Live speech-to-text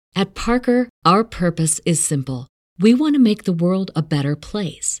At Parker, our purpose is simple. We want to make the world a better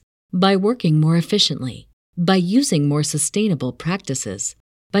place by working more efficiently, by using more sustainable practices,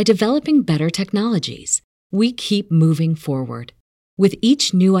 by developing better technologies. We keep moving forward. With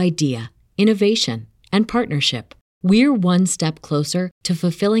each new idea, innovation, and partnership, we're one step closer to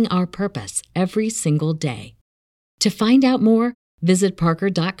fulfilling our purpose every single day. To find out more, visit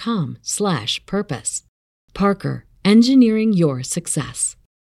parker.com/purpose. Parker, engineering your success.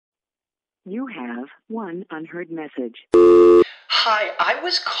 You have one unheard message. Hi, I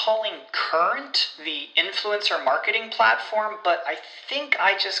was calling Current, the influencer marketing platform, but I think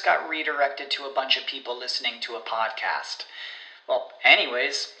I just got redirected to a bunch of people listening to a podcast. Well,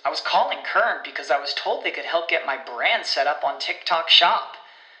 anyways, I was calling Current because I was told they could help get my brand set up on TikTok Shop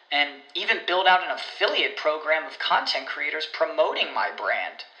and even build out an affiliate program of content creators promoting my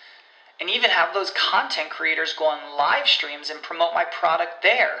brand. And even have those content creators go on live streams and promote my product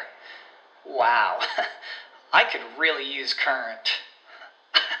there. Wow, I could really use Current.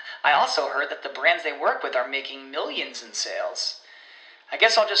 I also heard that the brands they work with are making millions in sales. I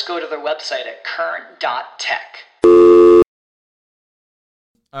guess I'll just go to their website at current.tech.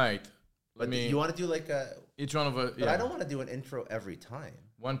 All right. You want to do like a... Each one of us... But I don't want to do an intro every time.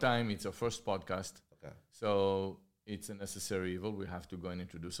 One time, it's our first podcast. Okay. So it's a necessary evil. We have to go and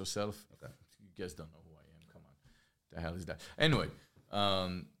introduce ourselves. Okay. You guys don't know who I am. Come on. The hell is that? Anyway,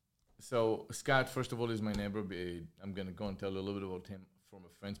 so Scott, first of all, is my neighbor. I'm going to go and tell you a little bit about him from a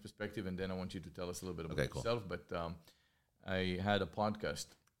friend's perspective, and then I want you to tell us a little bit about yourself. Cool. But I had a podcast.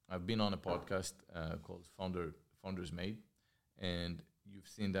 I've been on a podcast called Founders Made, and you've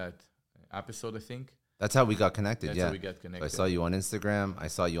seen that episode, I think. That's how we got connected. That's how we got connected. So I saw you on Instagram. I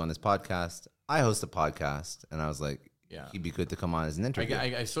saw you on this podcast. I host a podcast, and I was like, he'd be good to come on as an interview.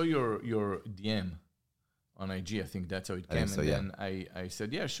 I saw your DM on IG. I think that's how it came. Then I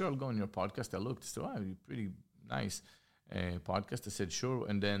said, yeah, sure, I'll go on your podcast. I looked, so you're pretty nice podcast. I said, sure.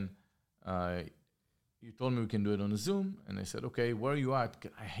 And then you told me we can do it on a Zoom. And I said, okay, where are you at?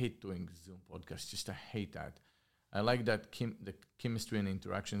 I hate doing Zoom podcasts. I hate that. I like that the chemistry and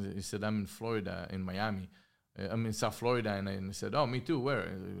interactions. He said, I'm in Florida, in Miami. I'm in South Florida. And I said, oh, me too, where?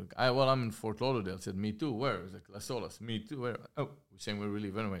 I'm in Fort Lauderdale. I said, me too, where? I was like, Las Olas. Me too, where? Oh, we're saying where we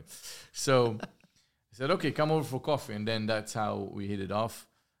live anyway. So I said, okay, come over for coffee. And then that's how we hit it off.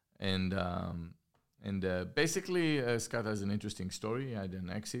 And basically, Scott has an interesting story. He had an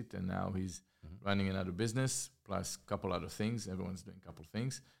exit, and now he's running another business, plus a couple other things. Everyone's doing a couple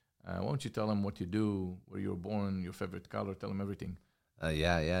things. Why don't you tell them what you do, where you were born, your favorite color, tell them everything.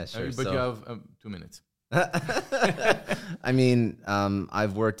 Yeah, sure. But you have 2 minutes. I mean,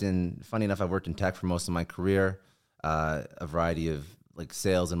 I've worked in tech for most of my career, a variety of like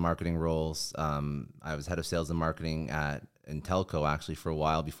sales and marketing roles. I was head of sales and marketing in telco actually for a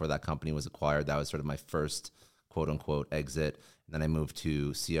while before that company was acquired. That was sort of my first quote unquote exit. And then I moved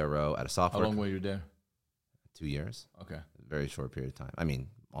to CRO at a software. How long were you there? 2 years. Okay. Very short period of time. I mean,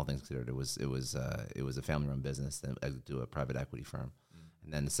 all things considered, it was a family-run business that exited to a private equity firm.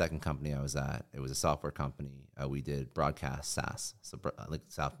 And then the second company I was at, it was a software company. We did broadcast SaaS, so like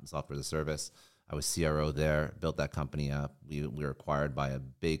software as a service. I was CRO there, built that company up. We were acquired by a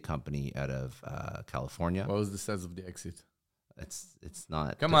big company out of California. What was the size of the exit? It's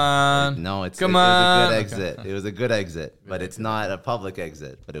not. Come on. No, it was a good exit. It was a good exit, but it's not a public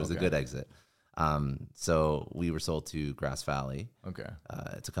exit. But it was a good exit. So we were sold to Grass Valley. Okay.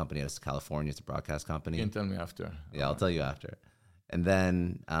 It's a company out of California. It's a broadcast company. You can tell me after. Yeah, I'll tell you after. And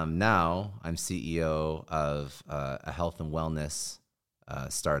then now I'm CEO of a health and wellness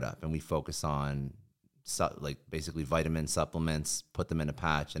startup, and we focus on like basically vitamin supplements, put them in a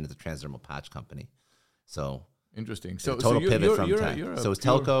patch, and it's a transdermal patch company. So interesting. So total pivot from tech. So it's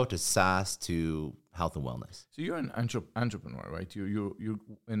telco to SaaS to health and wellness. So you're an entrepreneur, right? You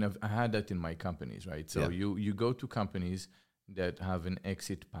and I had that in my companies, right? So you go to companies that have an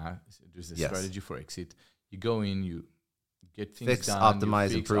exit path. There's a strategy for exit. You go in, you get things done,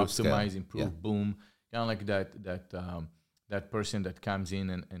 optimize, improve, boom. Kind of like that person that comes in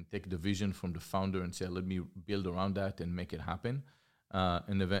and take the vision from the founder and say, let me build around that and make it happen,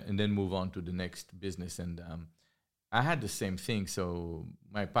 and then move on to the next business. And I had the same thing. So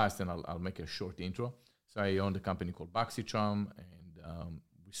my past, and I'll make a short intro. So I owned a company called BoxyCharm, and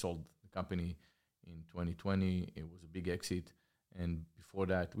we sold the company in 2020. It was a big exit. And before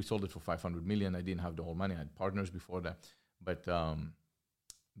that, we sold it for $500 million. I didn't have the whole money. I had partners before that. But then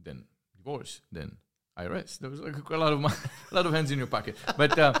divorce, then IRS. There was like a lot of hands in your pocket.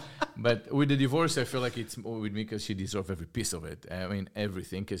 But with the divorce, I feel like it's with me because she deserves every piece of it. I mean,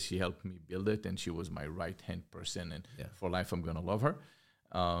 everything, because she helped me build it, and she was my right-hand person. And for life, I'm going to love her.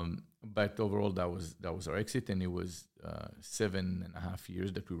 But overall, that was our exit, and it was 7.5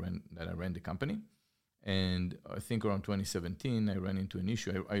 years that I ran the company. And I think around 2017, I ran into an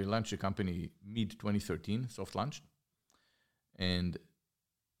issue. I launched the company mid-2013, soft launched. And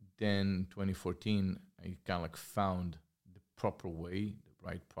then 2014, I kind of like found the proper way, the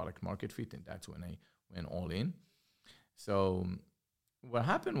right product market fit, and that's when I went all in. So what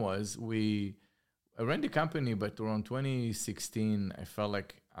happened was I ran the company, but around 2016, I felt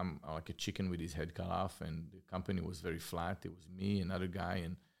like I'm like a chicken with his head cut off, and the company was very flat. It was me, another guy,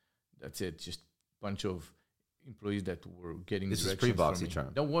 and that's it. Just bunch of employees that were getting This is directions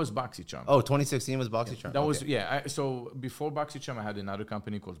pre-BoxyCharm. That was BoxyCharm. Oh, 2016 was BoxyCharm. That was, yeah. So before BoxyCharm, I had another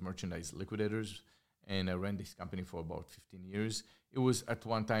company called Merchandise Liquidators, and I ran this company for about 15 years. It was at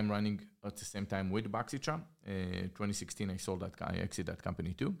one time running at the same time with BoxyCharm. 2016, I sold that guy, I exited that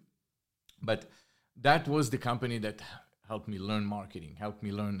company too. But that was the company that helped me learn marketing, helped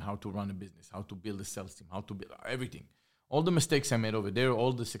me learn how to run a business, how to build a sales team, how to build everything. All the mistakes I made over there,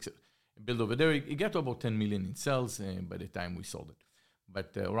 all the success build over there, it got to about 10 million in sales by the time we sold it,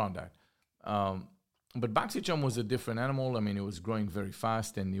 but around that. But BoxyCharm was a different animal. I mean, it was growing very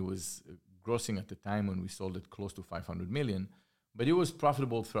fast, and it was grossing at the time when we sold it close to 500 million, but it was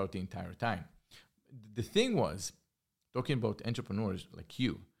profitable throughout the entire time. The thing was, talking about entrepreneurs like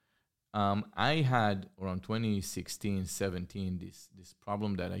you, I had around 2016, 17, this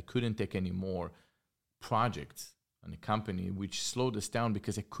problem that I couldn't take any more projects on a company, which slowed us down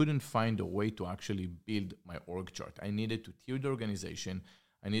because I couldn't find a way to actually build my org chart. I needed to tier the organization.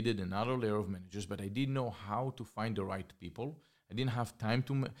 I needed another layer of managers, but I didn't know how to find the right people. I didn't have time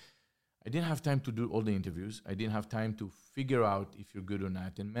to do all the interviews. I didn't have time to figure out if you're good or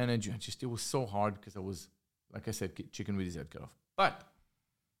not and manage. It was so hard because I was, like I said, chicken with his head cut off. But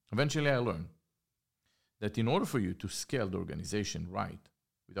eventually I learned that in order for you to scale the organization right,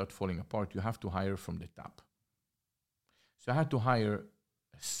 without falling apart, you have to hire from the top. So I had to hire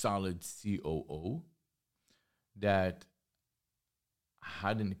a solid COO that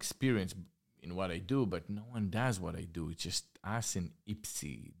had an experience in what I do, but no one does what I do. It's just us and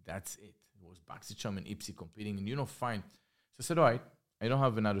Ipsy. That's it. It was BoxyCharm and Ipsy competing, and fine. So I said, all right, I don't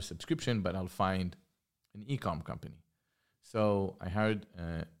have another subscription, but I'll find an e-com company. So I hired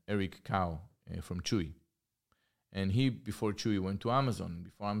Eric Cow from Chewy. And he, before Chewy, went to Amazon.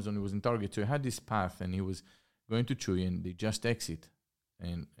 Before Amazon, he was in Target. So he had this path, and he was going to Chewy, and they just exit.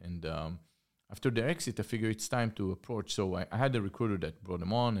 And after their exit, I figured it's time to approach. So I had a recruiter that brought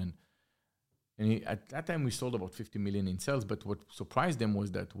him on, and he, at that time, we sold about 50 million in sales. But what surprised them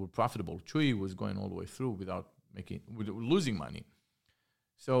was that we're profitable. Chewy was going all the way through without losing money.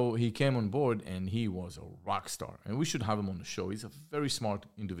 So he came on board, and he was a rock star. And we should have him on the show. He's a very smart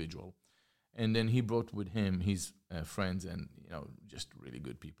individual. And then he brought with him his friends and, just really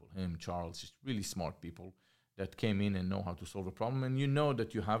good people. Him, Charles, just really smart people that came in and know how to solve a problem. And you know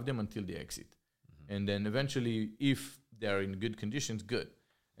that you have them until they exit. Mm-hmm. And then eventually, if they're in good conditions, good.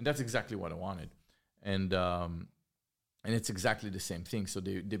 And that's exactly what I wanted. And it's exactly the same thing. So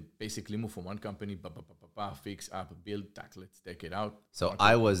they basically move from one company, fix up, build, tack, let's take it out. So market.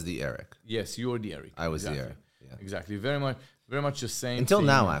 I was the Eric. Yes, you were the Eric. I was the Eric. Yeah. Exactly. Very much the same. Until thing.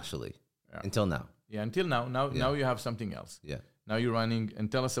 now, actually. Yeah. Until now. Yeah, until now. Now you have something else. Yeah. Now you're running,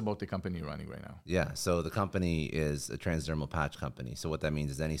 and tell us about the company you're running right now. Yeah, so the company is a transdermal patch company. So what that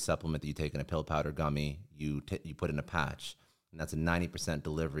means is any supplement that you take in a pill, powder, gummy, you put in a patch, and that's a 90%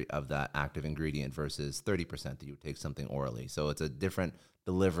 delivery of that active ingredient versus 30% that you would take something orally. So it's a different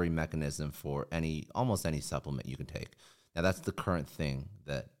delivery mechanism for almost any supplement you can take. Now that's the current thing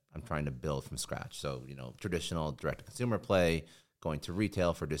that I'm trying to build from scratch. So, traditional direct-to-consumer play, going to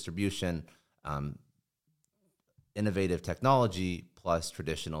retail for distribution, innovative technology plus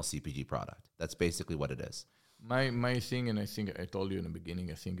traditional CPG product. That's basically what it is. My thing, and I think I told you in the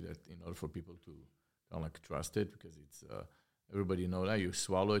beginning, I think that in order for people to kind of trust it, because it's everybody know that you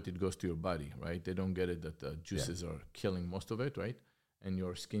swallow it, it goes to your body, right? They don't get it that the juices are killing most of it, right? And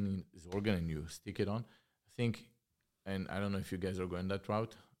your skin is organ and you stick it on. I think, and I don't know if you guys are going that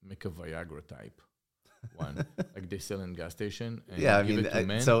route, make a Viagra type one, like they sell in gas station. And give it to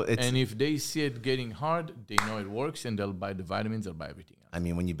men. So it's, and if they see it getting hard, they know it works, and they'll buy the vitamins, they'll buy everything else. I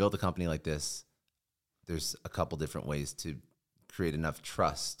mean, when you build a company like this, there's a couple different ways to create enough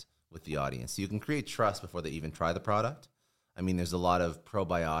trust with the audience. So you can create trust before they even try the product. I mean, there's a lot of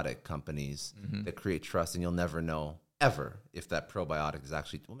probiotic companies that create trust, and you'll never know ever if that probiotic is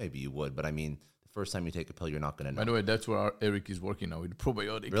actually, well, maybe you would, but I mean, first time you take a pill, you're not going to know. By the way, that's where Eric is working now with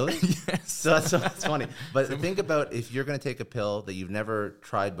probiotic. Really? Yes. So that's funny. But think about if you're going to take a pill that you've never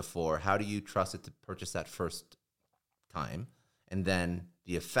tried before, how do you trust it to purchase that first time? And then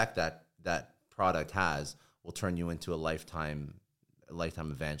the effect that that product has will turn you into a lifetime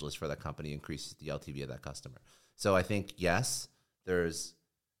evangelist for that company, increases the LTV of that customer. So I think, yes, first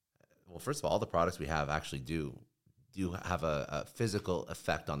of all the products we have actually do have a physical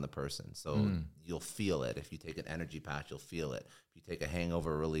effect on the person. So you'll feel it. If you take an energy patch, you'll feel it. If you take a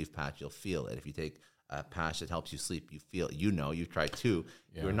hangover relief patch, you'll feel it. If you take a patch that helps you sleep, you feel it. You've tried two.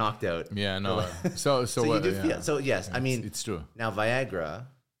 You were knocked out. Yeah, no. So you do feel. So yes, I mean, it's true. Now Viagra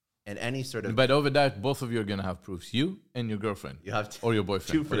and any sort of. But over that, both of you are gonna have proofs. You and your girlfriend. You have or your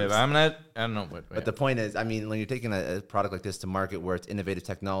boyfriend. Two proofs. I don't know. But the point is, I mean, when you're taking a product like this to market where it's innovative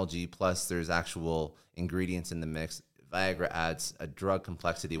technology plus there's actual ingredients in the mix, Viagra adds a drug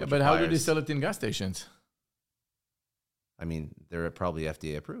complexity. Which but how do they sell it in gas stations? I mean, they're probably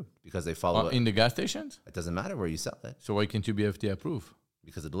FDA approved because they follow it. In the gas stations? It doesn't matter where you sell it. So why can't you be FDA approved?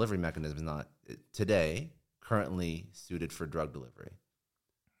 Because the delivery mechanism is not today currently suited for drug delivery.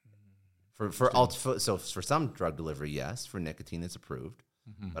 For some drug delivery, yes. For nicotine, it's approved.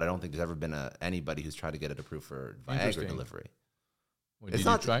 But I don't think there's ever been anybody who's tried to get it approved for Viagra delivery. Well, did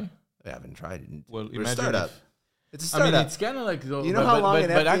you try? I haven't tried it. Well, we're a startup. It's a startup. I mean, it's kind of like...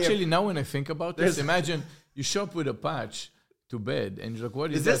 But actually, now when I think about this, imagine you show up with a patch to bed and you're like,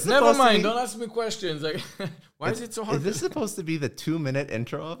 what is this? Never mind, don't ask me questions. Like, why is it so hard? Is this supposed to be the 2-minute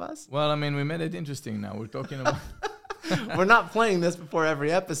intro of us? Well, I mean, we made it interesting now. We're talking about... We're not playing this before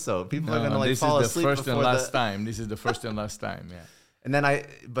every episode. People are going to fall asleep before This is the first and last time. This is the first and last time, yeah. And then I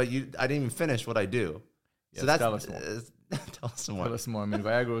didn't even finish what I do. Yes, so that's... tell us more. Tell us more. Tell us more. I mean,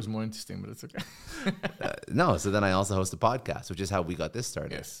 Viagra was more interesting, but it's okay. No, so then I also host a podcast, which is how we got this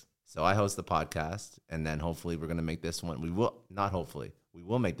started. Yes. So I host the podcast, and then hopefully we're going to make this one. We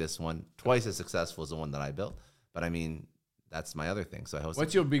will make this one twice as successful as the one that I built. But I mean, that's my other thing. So I host.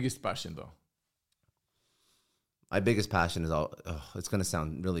 What's your biggest passion, though? My biggest passion is it's going to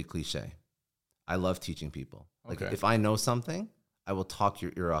sound really cliche. I love teaching people. Like if I know something, I will talk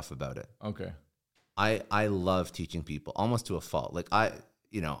your ear off about it. Okay. I love teaching people almost to a fault. Like I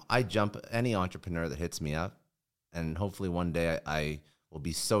jump any entrepreneur that hits me up, and hopefully one day I will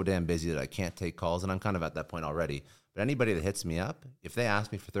be so damn busy that I can't take calls, and I'm kind of at that point already. But anybody that hits me up, if they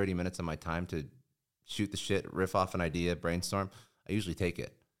ask me for 30 minutes of my time to shoot the shit, riff off an idea, brainstorm, I usually take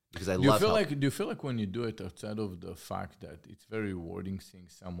it because I love help. Do you feel like when you do it, outside of the fact that it's very rewarding seeing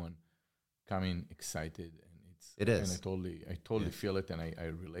someone come in excited, and it is. And I totally feel it, and I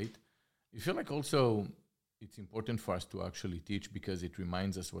relate. You feel like also it's important for us to actually teach because it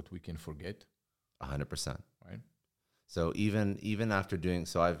reminds us what we can forget. 100%. Right. So even after doing,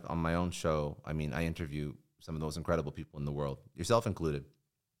 I've on my own show, I mean, I interview some of the most incredible people in the world, yourself included.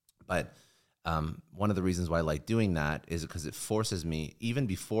 But one of the reasons why I like doing that is because it forces me, even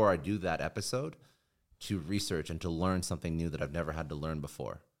before I do that episode, to research and to learn something new that I've never had to learn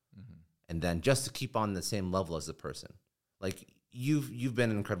before. And then just to keep on the same level as the person. Like you've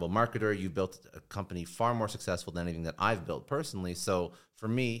been an incredible marketer. You've built a company far more successful than anything that I've built personally. So for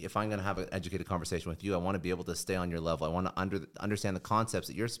me, if I'm going to have an educated conversation with you, I want to be able to stay on your level. I want to understand the concepts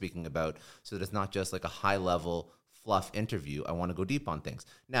that you're speaking about so that it's not just like a high level fluff interview. I want to go deep on things.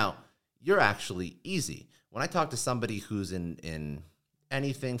 Now, you're actually easy. When I talk to somebody who's in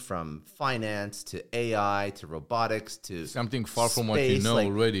anything from finance to AI to robotics to something far from space, what you know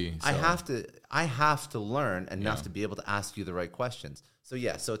already. So. I have to learn enough to be able to ask you the right questions. So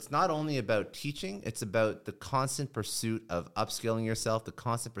so it's not only about teaching, it's about the constant pursuit of upskilling yourself, the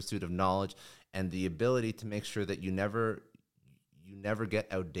constant pursuit of knowledge, and the ability to make sure that you never get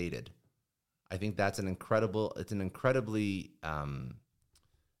outdated. I think that's an incredibly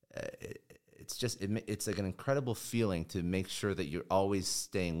it's like an incredible feeling to make sure that you're always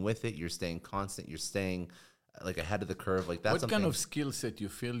staying with it, you're staying constant, you're staying like ahead of the curve. Like that's what kind of skill set you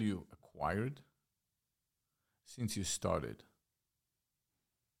feel you acquired since you started?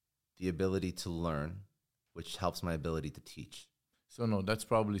 The ability to learn, which helps my ability to teach. So no, that's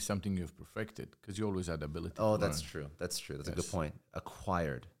probably something you've perfected because you always had the ability to learn. That's true. That's a good point.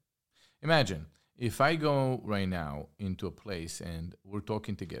 Acquired. Imagine if I go right now into a place and we're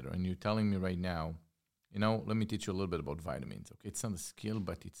talking together and you're telling me right now, let me teach you a little bit about vitamins. Okay, it's not a skill,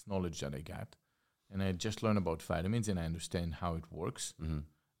 but it's knowledge that I got. And I just learned about vitamins and I understand how it works. Mm-hmm.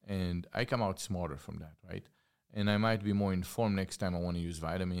 And I come out smarter from that, right? And I might be more informed next time I want to use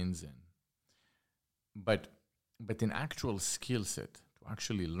vitamins. But an actual skill set, to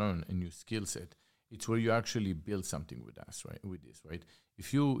actually learn a new skill set, it's where you actually build something with us, right? With this, right?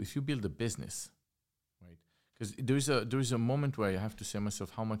 If you build a business, right? Because there is a moment where I have to say to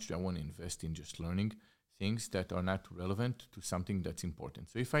myself, how much do I want to invest in just learning things that are not relevant to something that's important?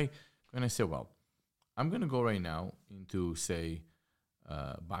 So when I say, well, I'm going to go right now into, say,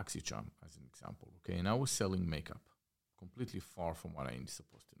 BoxyCharm as an example. Okay, and I was selling makeup, completely far from what I'm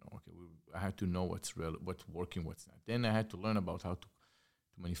supposed to know. Okay, I had to know what's real, what's working, what's not. Then I had to learn about how to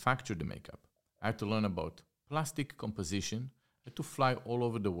manufacture the makeup. I had to learn about plastic composition. I had to fly all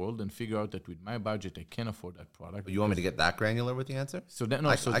over the world and figure out that with my budget, I can't afford that product. But you want me to get that granular with the answer? So then,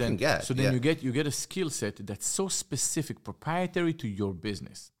 I can get. So then you get a skill set that's so specific, proprietary to your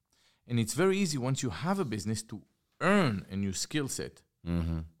business, and it's very easy once you have a business to earn a new skill set,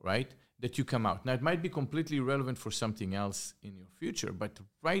 right? That you come out. Now it might be completely relevant for something else in your future, but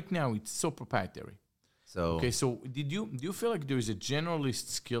right now it's so proprietary. So okay, so do you feel like there is a generalist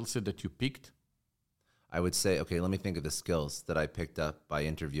skill set that you picked? I would say, okay, let me think of the skills that I picked up by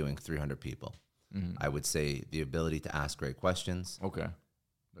interviewing 300 people. I would say the ability to ask great questions. Okay,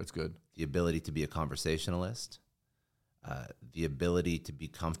 that's good. The ability to be a conversationalist. The ability to be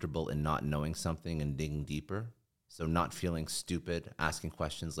comfortable in not knowing something and digging deeper. So not feeling stupid, asking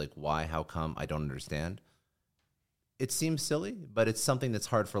questions like why, how come, I don't understand. It seems silly, but it's something that's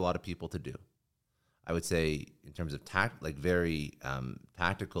hard for a lot of people to do. I would say in terms of very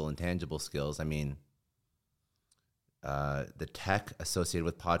tactical and tangible skills, I mean, the tech associated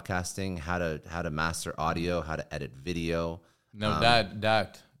with podcasting, how to master audio, how to edit video. No,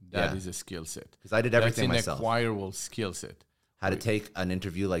 that is a skill set. Because I did everything myself. That's an acquirable skill set. How to take an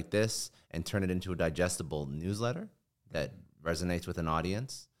interview like this and turn it into a digestible newsletter that resonates with an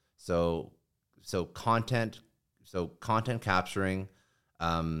audience. So content capturing,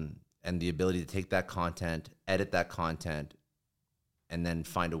 and the ability to take that content, edit that content, and then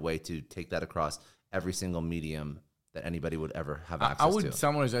find a way to take that across every single medium that anybody would ever have access to. I would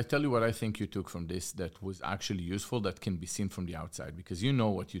summarize, I tell you what I think you took from this that was actually useful, that can be seen from the outside, because you know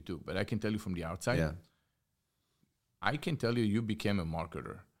what you took, but I can tell you from the outside. Yeah. I can tell you became a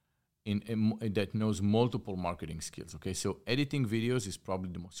marketer that knows multiple marketing skills. Okay, so editing videos is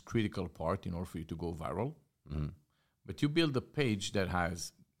probably the most critical part in order for you to go viral. Mm-hmm. But you build a page that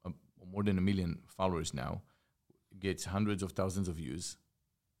has more than 1 million followers now, gets hundreds of thousands of views.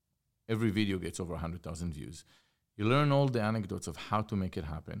 Every video gets over 100,000 views. You learn all the anecdotes of how to make it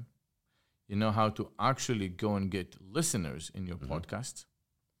happen. You know how to actually go and get listeners in your podcast.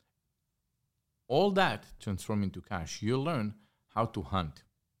 All that transform into cash. You learn how to hunt.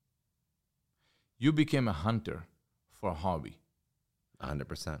 You became a hunter for a hobby.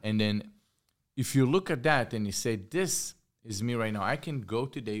 100%. And then if you look at that and you say, this is me right now, I can go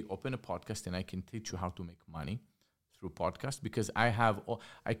today, open a podcast, and I can teach you how to make money through podcast, because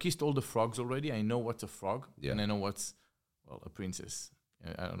I kissed all the frogs already. I know what's a frog, and I know what's, a princess.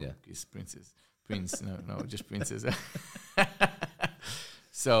 I don't know, kiss princess. Prince, no, just princess.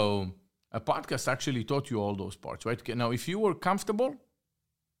 So a podcast actually taught you all those parts, right? Now, if you were comfortable,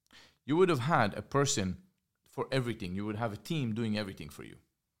 you would have had a person for everything. You would have a team doing everything for you,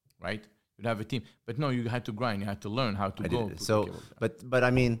 right? You'd have a team. But no, you had to grind. You had to learn how to go. So, but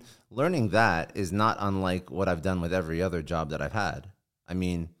I mean, learning that is not unlike what I've done with every other job that I've had. I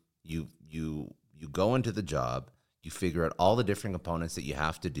mean, you go into the job, you figure out all the different components that you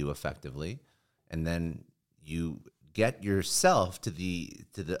have to do effectively, and then you get yourself to the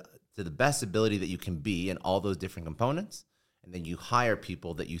best ability that you can be in all those different components. And then you hire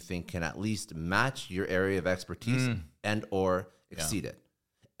people that you think can at least match your area of expertise and or exceed it.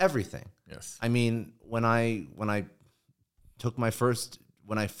 Everything. Yes. I mean, when I first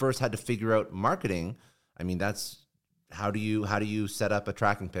had to figure out marketing, I mean, that's how do you set up a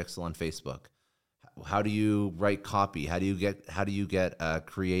tracking pixel on Facebook? How do you write copy? How do you get a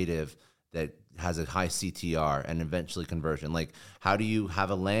creative that has a high CTR and eventually conversion? Like, how do you have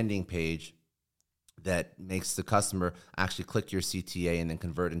a landing page that makes the customer actually click your CTA and then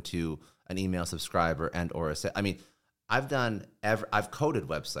convert into an email subscriber and or I mean, I've coded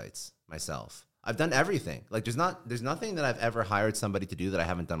websites myself. I've done everything. Like there's nothing that I've ever hired somebody to do that I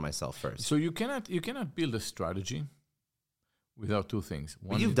haven't done myself first. So you cannot build a strategy without two things.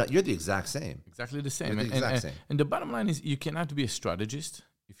 One, you're the exact same. Exactly the same. You're the exact same. And the bottom line is you cannot be a strategist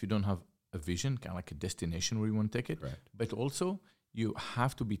if you don't have a vision, kind of like a destination where you want to take it. Right. But also you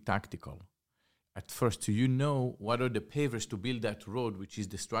have to be tactical at first, so you know what are the pavers to build that road, which is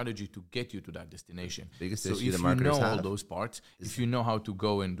the strategy to get you to that destination. Biggest so issue if the marketers you know have all those parts, if you know how to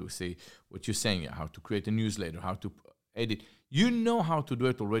go and do, say, what you're saying, how to create a newsletter, how to edit, you know how to do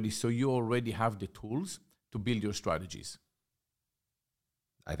it already, so you already have the tools to build your strategies.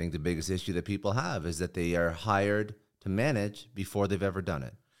 I think the biggest issue that people have is that they are hired to manage before they've ever done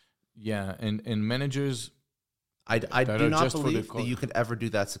it. Yeah, and managers... I do not believe that you could ever do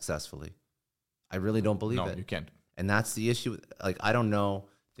that successfully. I really don't believe it. No, you can't. And that's the issue. Like, I don't know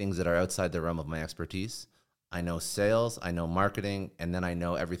things that are outside the realm of my expertise. I know sales, I know marketing, and then I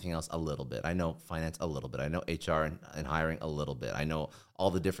know everything else a little bit. I know finance a little bit. I know HR and hiring a little bit. I know all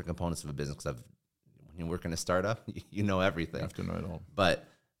the different components of a business because when you work in a startup, you know everything. You have to know it all. But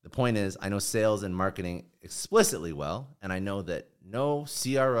the point is, I know sales and marketing explicitly well, and I know that no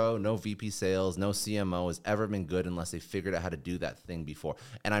CRO, no VP sales, no CMO has ever been good unless they figured out how to do that thing before.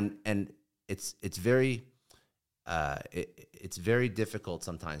 And it's very it's very difficult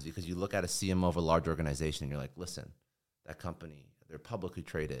sometimes because you look at a CMO of a large organization and you're like, listen, that company, they're publicly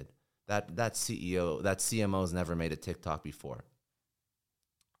traded. That CEO, that CMO has never made a TikTok before.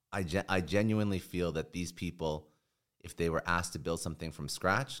 I genuinely feel that these people, if they were asked to build something from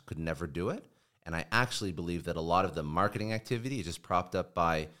scratch, could never do it. And I actually believe that a lot of the marketing activity is just propped up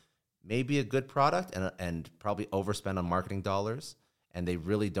by maybe a good product and probably overspend on marketing dollars, and they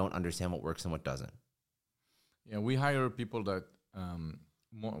really don't understand what works and what doesn't. Yeah, we hire people that,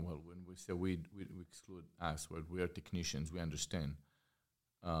 when we say we exclude us, where we are technicians, we understand.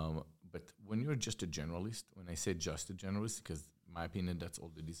 But when you're just a generalist, when I say just a generalist, because in my opinion, that's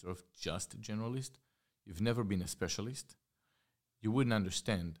all they deserve, just a generalist, you've never been a specialist, you wouldn't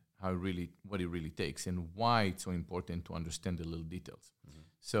understand what it really takes and why it's so important to understand the little details. Mm-hmm.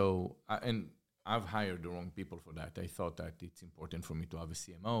 So, and I've hired the wrong people for that. I thought that it's important for me to have a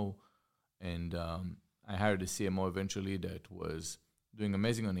CMO, and I hired a CMO eventually that was doing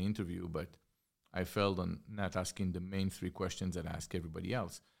amazing on the interview, but I failed on not asking the main 3 questions that I ask everybody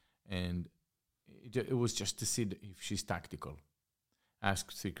else. And it was just to see if she's tactical.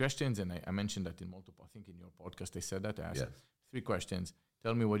 Ask 3 questions, and I mentioned that in multiple, I think in your podcast I said that. I asked 3 questions.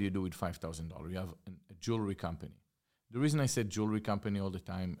 Tell me what you do with $5,000. You have a jewelry company. The reason I said jewelry company all the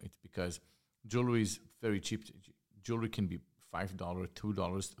time, it's because jewelry is very cheap. Jewelry can be $5,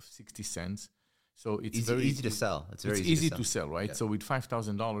 $2, 60 cents. So it's very easy to sell. It's very easy to sell, right? Yeah. So with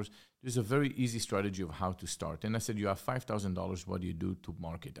 $5,000, there's a very easy strategy of how to start. And I said, you have $5,000. What do you do to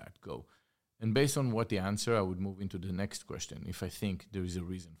market that? Go. And based on what the answer, I would move into the next question if I think there is a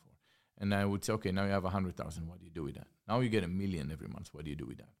reason for. And I would say, okay, now you have 100,000. What do you do with that? Now you get $1 million every month. What do you do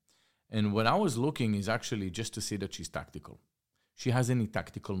with that? And what I was looking is actually just to see that she's tactical. She has any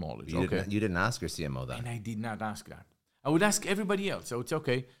tactical knowledge. You didn't ask your CMO that. And I did not ask that. I would ask everybody else. I would say,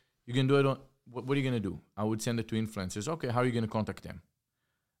 okay, you can do it on, what are you going to do? I would send it to influencers. Okay, how are you going to contact them?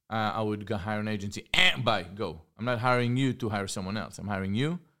 I would go hire an agency. Go. I'm not hiring you to hire someone else. I'm hiring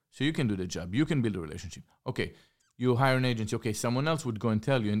you so you can do the job. You can build a relationship. Okay, you hire an agency. Okay, someone else would go and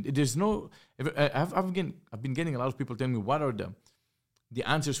tell you. And there's no, I've been getting a lot of people telling me, what are the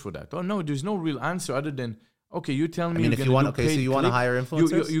answers for that? Oh, no, there's no real answer other than, okay, you tell me. I mean, if you want, so you want to hire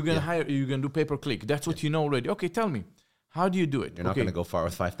influencers? You're going to hire, you're going to do pay-per-click. That's what you know already. Okay, tell me. How do you do it? You're not going to go far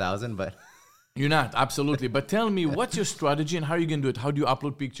with 5,000, but... You're not, absolutely. But tell me, what's your strategy and how are you going to do it? How do you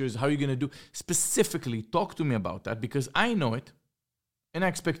upload pictures? How are you going to do? Specifically, talk to me about that because I know it and I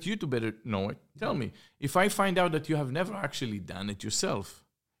expect you to better know it. Tell me, if I find out that you have never actually done it yourself,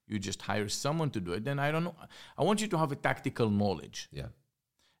 you just hire someone to do it, then I don't know. I want you to have a tactical knowledge. Yeah.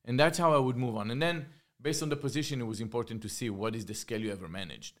 And that's how I would move on. And then based on the position, it was important to see what is the scale you ever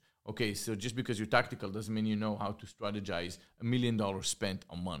managed. Okay, so just because you're tactical doesn't mean you know how to strategize $1 million spent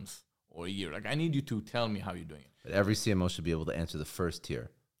a month or a year. Like, I need you to tell me how you're doing it. But every CMO should be able to answer the first tier.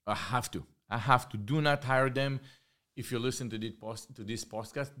 I have to. Do not hire them. If you listen to this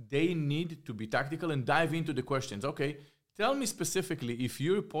podcast, they need to be tactical and dive into the questions. Okay, tell me specifically if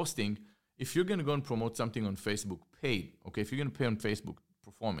you're going to go and promote something on Facebook, paid. Okay, if you're going to pay on Facebook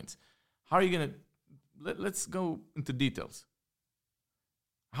performance, how are you going to, let's go into details.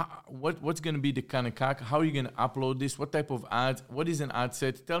 What's going to be the kind of CAC? How are you going to upload this? What type of ads? What is an ad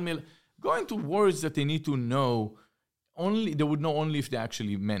set? Tell me, go into words that they need to know. They would know only if they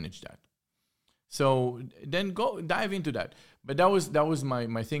actually manage that. So then go dive into that. But that was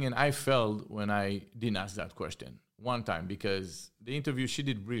my thing, and I failed when I didn't ask that question one time because the interview, she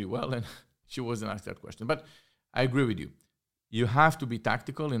did really well, and she wasn't asked that question. But I agree with you. You have to be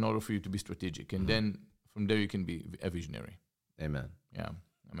tactical in order for you to be strategic, and then from there you can be a visionary. Amen. Yeah.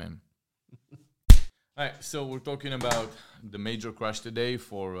 Amen. All right, so we're talking about the major crash today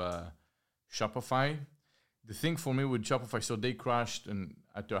for Shopify. The thing for me with Shopify, so they crashed, and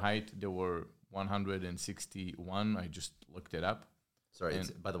at their height, they were 161. I just looked it up. Sorry,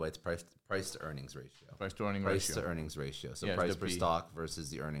 by the way, it's price to earnings ratio. Price to earnings ratio. Price to earnings ratio. So yes, price per stock versus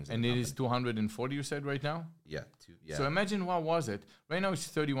the earnings. And it is 240, you said, right now? Yeah. So imagine what was it? Right now it's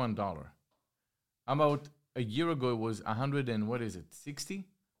 $31. About a year ago, it was 60?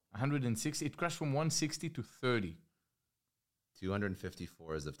 160. It crashed from 160 to 30.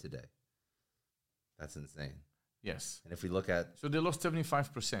 254 as of today. That's insane. Yes. And if we look at... So they lost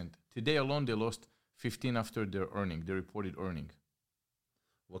 75%. Today alone, they lost 15 after their earning, their reported earning.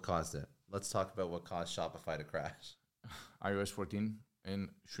 What caused it? Let's talk about what caused Shopify to crash. iOS 14 and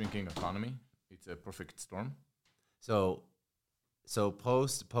shrinking economy. It's a perfect storm. So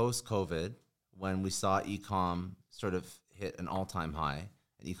post COVID, when we saw e-com sort of hit an all-time high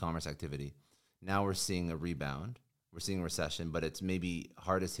in e-commerce activity, now we're seeing a rebound. We're seeing a recession, but it's maybe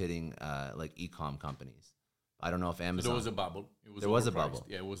hardest hitting like e-com companies. I don't know if Amazon. So there was a bubble. There was a bubble.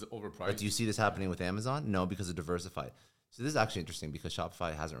 Yeah, it was overpriced. But do you see this happening with Amazon? No, because of diversified. So this is actually interesting because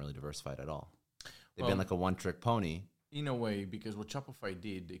Shopify hasn't really diversified at all. They've been like a one-trick pony. In a way, because what Shopify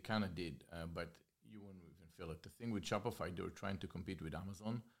did, they kind of did, but you wouldn't even feel it. The thing with Shopify, they were trying to compete with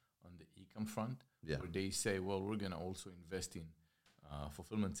Amazon on the e-com front, where they say, well, we're going to also invest in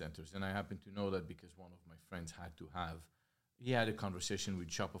fulfillment centers. And I happen to know that because one of my friends he had a conversation with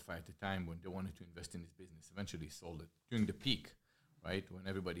Shopify at the time when they wanted to invest in his business. Eventually sold it during the peak, right? When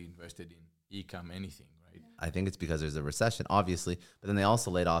everybody invested in e-com anything, right? I think it's because there's a recession, obviously, but then they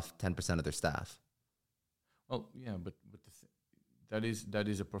also laid off 10% of their staff. Well, yeah, but that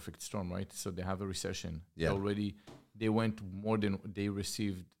is a perfect storm, right? So they have a recession. Yeah. They went more than they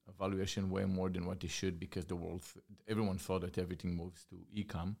received a valuation way more than what they should because everyone thought that everything moves to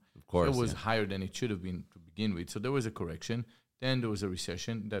e-com. Of course, so it was higher than it should have been to begin with. So there was a correction. Then there was a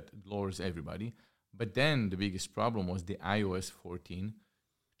recession that lowers everybody. But then the biggest problem was the iOS 14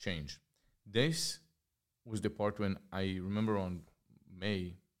 change. This was the part when I remember on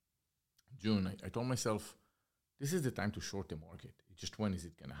June, I told myself, this is the time to short the market. It's just when is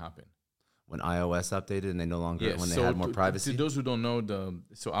it going to happen? When iOS updated and they no longer, when they had more privacy? To those who don't know,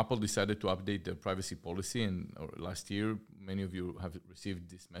 so Apple decided to update the privacy policy. And last year, many of you have received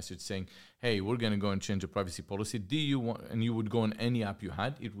this message saying, hey, we're going to go and change the privacy policy. Do you want, and you would go on any app you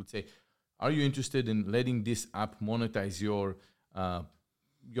had, it would say, are you interested in letting this app monetize your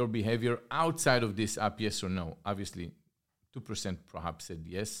behavior outside of this app, yes or no? Obviously, 2% perhaps said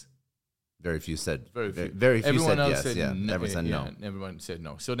yes. Very few said. Very few. Very few everyone said else yes. Said yeah. no. Everyone said no. Everyone said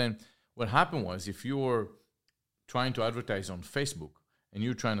no. So then what happened was if you were trying to advertise on Facebook and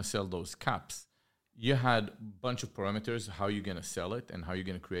you're trying to sell those caps, you had a bunch of parameters, how you're going to sell it and how you're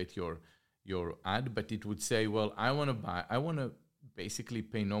going to create your ad. But it would say, well, I want to basically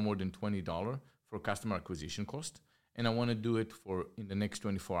pay no more than $20 for customer acquisition cost. And I want to do it in the next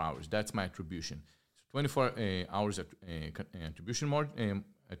 24 hours. That's my attribution. So 24 hours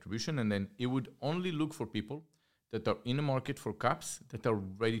attribution, and then it would only look for people that are in the market for caps that are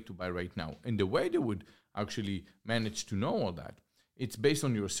ready to buy right now. And the way they would actually manage to know all that, it's based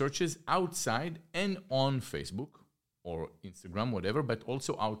on your searches outside and on Facebook or Instagram, whatever, but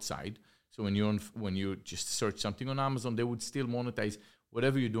also outside. So when you just search something on Amazon, they would still monetize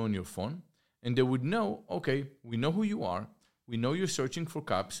whatever you do on your phone. And they would know, okay, we know who you are, we know you're searching for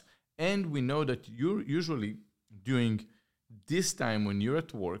caps, and we know that you're usually doing this time when you're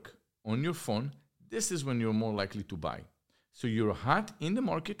at work on your phone, this is when you're more likely to buy. So you're hot in the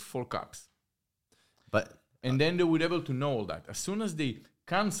market for caps. And then they would be able to know all that. As soon as they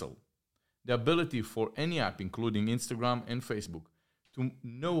cancel the ability for any app, including Instagram and Facebook, to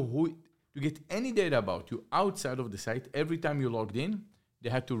know to get any data about you outside of the site, every time you logged in, they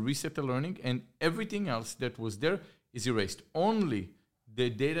had to reset the learning, and everything else that was there is erased. Only the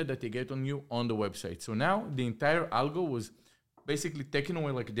data that they get on you on the website. So now the entire algo was basically taken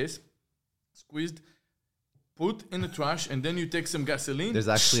away like this, squeezed, put in the trash, and then you take some gasoline, There's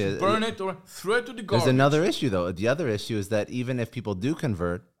actually burn it or throw it to the garbage. There's another issue though. The other issue is that even if people do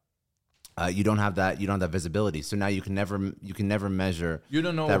convert, you don't have that visibility. So now you can never measure. You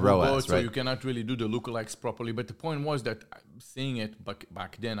don't know that who ROAS, bought, so right? you cannot really do the lookalikes properly. But the point was that seeing it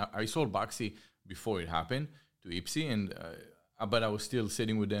back then, I sold Boxy before it happened to Ipsy, and but I was still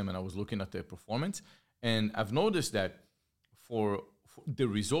sitting with them and I was looking at their performance, and I've noticed that for the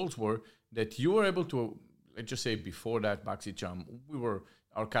results were that you were able to, let's just say before that Boxy Chum,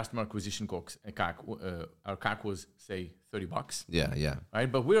 our customer acquisition cost, our CAC was say $30. Yeah. Right,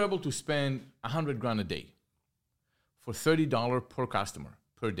 but we were able to spend $100,000 a day for $30 per customer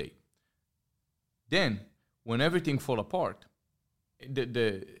per day. Then, when everything fall apart,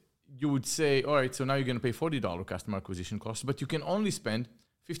 you would say, all right, so now you're going to pay $40 customer acquisition cost, but you can only spend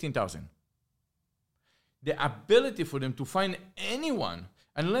 $15,000. The ability for them to find anyone,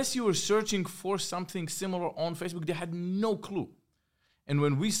 unless you were searching for something similar on Facebook, they had no clue. And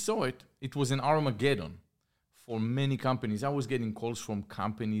when we saw it, it was an Armageddon for many companies. I was getting calls from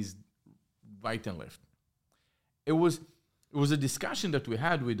companies right and left. It was a discussion that we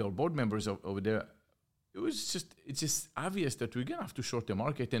had with our board members over there. It's just obvious that we're gonna have to short the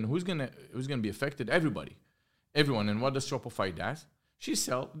market, and who's gonna be affected? Everyone. And what does Shopify do? She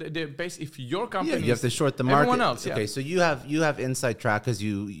sell the base. If your company, you have to short the market. Everyone else, Okay, so you have inside track because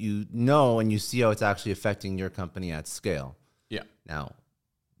you know and you see how it's actually affecting your company at scale. Yeah. Now,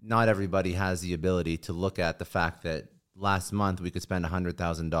 not everybody has the ability to look at the fact that last month we could spend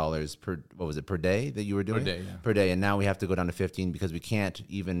 $100,000 per day that you were doing per day, and now we have to go down to 15 because we can't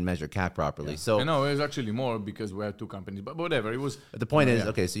even measure CAC properly. So I know it was actually more because we had two companies, but whatever it was. But the point is,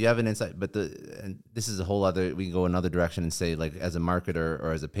 okay, so you have an insight, but and this is a whole other. We can go another direction and say, like, as a marketer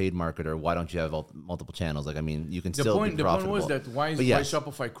or as a paid marketer, why don't you have multiple channels? Like, I mean, you can still be profitable. The point was that why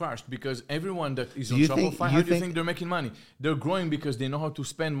Shopify crashed, because everyone that is on Shopify, how do you think they're making money? They're growing because they know how to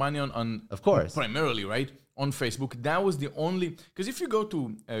spend money on of course, primarily, right? On Facebook. That was the only, because if you go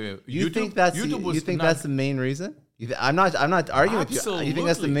to YouTube, you think that's the main reason? I'm not arguing with you. You think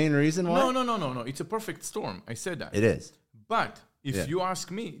that's the main reason why? No. It's a perfect storm. I said that. It is. But if you ask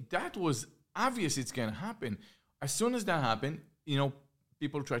me, that was obvious it's going to happen. As soon as that happened,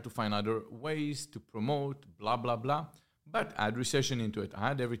 people try to find other ways to promote, blah, blah, blah. But add recession into it.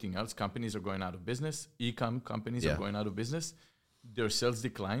 Add everything else. Companies are going out of business. E-com companies are going out of business. Their sales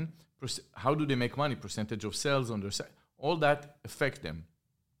decline. How do they make money? Percentage of sales on their site. All that affect them.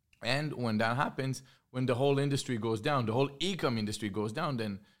 And when that happens, when the whole industry goes down, the whole e-com industry goes down,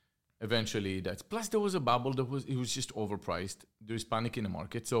 then eventually that's... Plus, there was a bubble. It was just overpriced. There's panic in the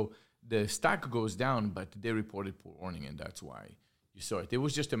market. So the stock goes down, but they reported poor earning, and that's why you saw it. It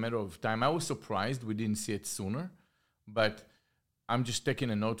was just a matter of time. I was surprised we didn't see it sooner, but I'm just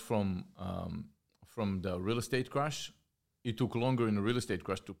taking a note from the real estate crash. It took longer in a real estate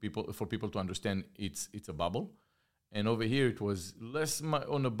crash for people to understand it's a bubble. And over here, it was less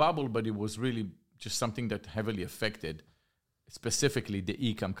on a bubble, but it was really just something that heavily affected specifically the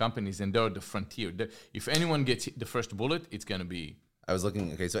e-com companies, and they're the frontier. If anyone gets the first bullet, it's going to be... I was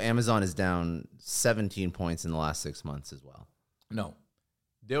looking, okay, so Amazon is down 17 points in the last 6 months as well. No.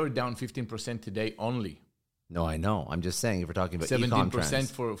 They were down 15% today only. No, I know. I'm just saying, if we're talking about e-com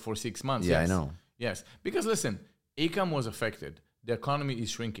trends. 17% for 6 months. Yeah, yes. I know. Yes, because listen... E-com was affected. The economy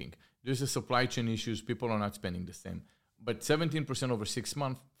is shrinking. There's a supply chain issues. People are not spending the same. But 17% over 6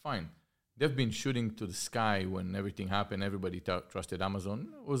 months, fine. They've been shooting to the sky when everything happened. Everybody trusted Amazon.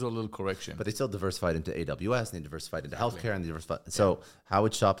 It was a little correction. But they still diversified into AWS, and they diversified into healthcare, and they diversified. So how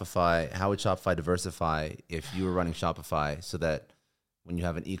would Shopify diversify if you were running Shopify so that when you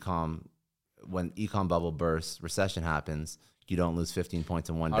have when e-com bubble bursts, recession happens, you don't lose 15 points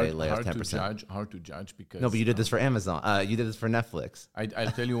in one day, lay off 10%. Hard to judge because... No, but you did this for Amazon. You did this for Netflix.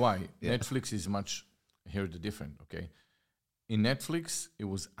 I'll tell you why. Netflix is much... Here's the difference, okay? In Netflix, it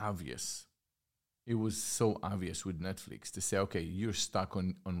was obvious. It was so obvious with Netflix to say, okay, you're stuck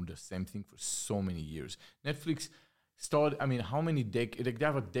on the same thing for so many years. Netflix started... I mean, how many decades... They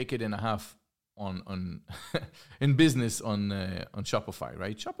have a decade and a half on in business on Shopify,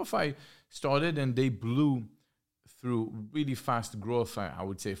 right? Shopify started and they blew... through really fast growth, I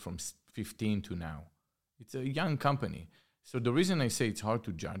would say from 15 to now. It's a young company. So the reason I say it's hard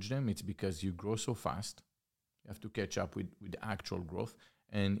to judge them, it's because you grow so fast. You have to catch up with actual growth.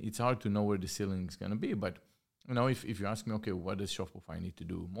 And it's hard to know where the ceiling is going to be. But, if you ask me, okay, what does Shopify need to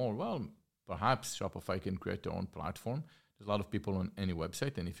do more? Well, perhaps Shopify can create their own platform. There's a lot of people on any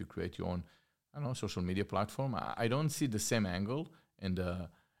website. And if you create your own, social media platform, I don't see the same angle and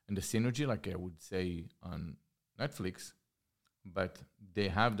the synergy like I would say on Netflix, but they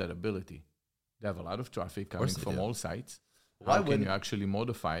have that ability. They have a lot of traffic coming from all sites. How can you actually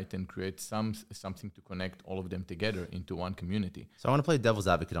modify it and create something to connect all of them together into one community? So I want to play devil's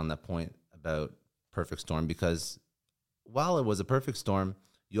advocate on that point about perfect storm, because while it was a perfect storm,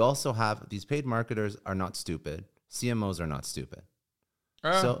 you also have these paid marketers are not stupid. CMOs are not stupid.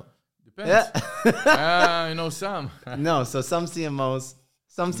 So depends. Yeah. Some. No, so some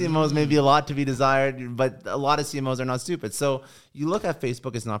CMOs may be a lot to be desired, but a lot of CMOs are not stupid. So you look at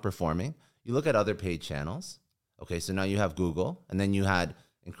Facebook, it's not performing. You look at other paid channels. Okay, so now you have Google, and then you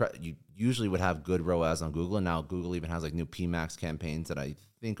usually would have good ROAS on Google, and now Google even has like new PMax campaigns that I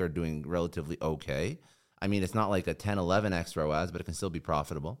think are doing relatively okay. I mean, it's not like a 10, 11x ROAS, but it can still be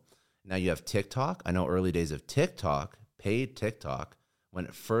profitable. Now you have TikTok. I know early days of TikTok, paid TikTok, when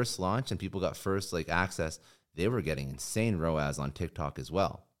it first launched and people got first access, they were getting insane ROAS on TikTok as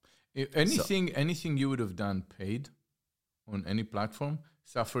well. Anything you would have done paid on any platform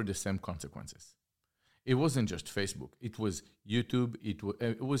suffered the same consequences. It wasn't just Facebook. It was YouTube.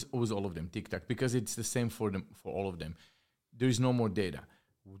 It was all of them. TikTok, because it's the same for all of them. There is no more data.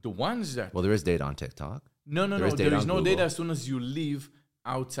 The ones that there is data on TikTok. No. There is no data as soon as you leave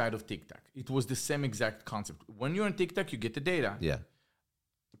outside of TikTok. It was the same exact concept. When you're on TikTok, you get the data. Yeah.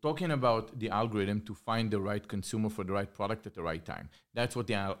 talking about the algorithm to find the right consumer for the right product at the right time. That's what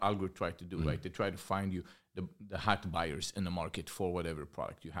the algorithm tried to do, right? They try to find you the hot buyers in the market for whatever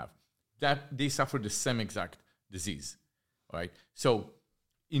product you have. That they suffer the same exact disease, right? So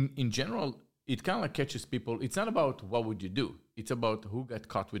in general, it kind of like catches people. It's not about what would you do. It's about who got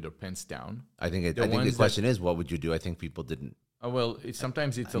caught with their pants down. I think the question is, what would you do? I think people didn't. Well,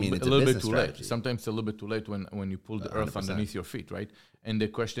 sometimes it's a little bit too late. Sometimes it's a little bit too late when you pull the earth 100%. Underneath your feet, right? And the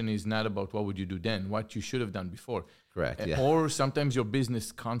question is not about what would you do then, what you should have done before. Correct, yeah. Or sometimes your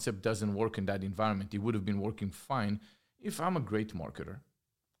business concept doesn't work in that environment. It would have been working fine. If I'm a great marketer,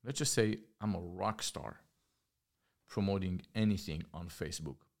 let's just say I'm a rock star promoting anything on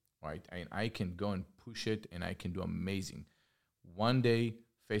Facebook, right? I can go and push it and I can do amazing. One day,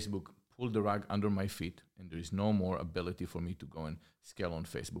 Facebook pulled the rug under my feet and there is no more ability for me to go and scale on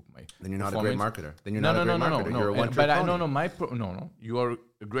Facebook. Then you're not a great marketer. Then you're not a great marketer. You're a one-trick pony. You are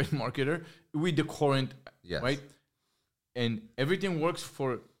a great marketer with the current, right? And everything works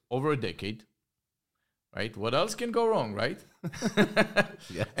for over a decade, right? What else can go wrong, right?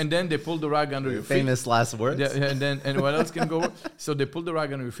 Yes. And then they pull the rug under your feet. Famous last words. And what else can go wrong? So they pull the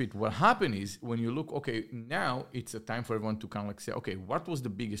rug under your feet. What happened is when you look, okay, now it's a time for everyone to kind of like say, okay, what was the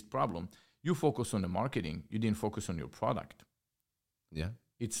biggest problem? You focus on the marketing. You didn't focus on your product. Yeah.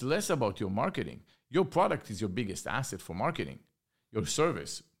 It's less about your marketing. Your product is your biggest asset for marketing, your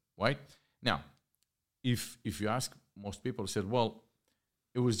service, right? Now, if you ask most people, said, well,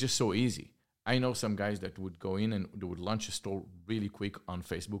 it was just so easy. I know some guys that would go in and they would launch a store really quick on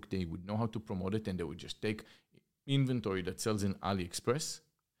Facebook. They would know how to promote it and they would just take inventory that sells in AliExpress,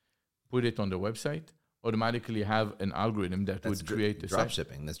 put it on their website, automatically have an algorithm that would create the drop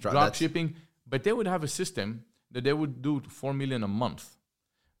shipping. That's drop shipping. But they would have a system that they would do 4 million a month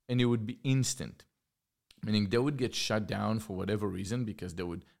and it would be instant. Meaning they would get shut down for whatever reason because they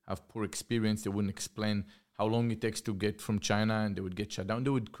would have poor experience. They wouldn't explain how long it takes to get from China and they would get shut down.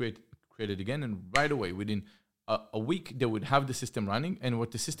 They would create it again, and right away, within a week, they would have the system running. And what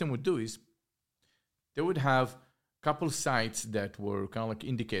the system would do is they would have a couple sites that were kind of like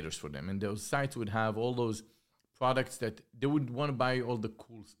indicators for them. And those sites would have all those products that they would want to buy all the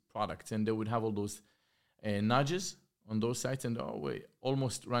cool products. And they would have all those nudges on those sites. And, oh, wait,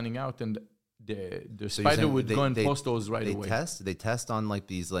 almost running out. And the spider would go and post those right away. They test on like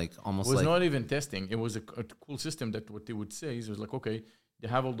these, like almost like... It was like not even testing. It was a cool system that what they would say is, it was like, okay, they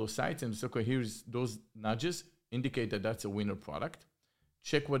have all those sites and it's okay, here's those nudges, indicate that that's a winner product.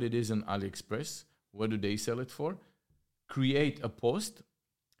 Check what it is on AliExpress. What do they sell it for? Create a post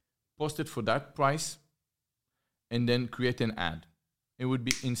it for that price, and then create an ad. It would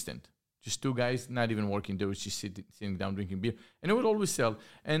be instant. Just two guys, not even working. They were just sitting down drinking beer. And it would always sell.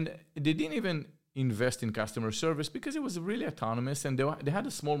 And they didn't even invest in customer service because it was really autonomous and they had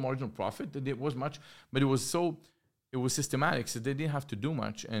a small marginal profit. It was much, but it was systematic, so they didn't have to do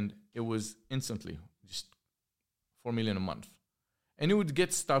much, and it was instantly just 4 million a month. And it would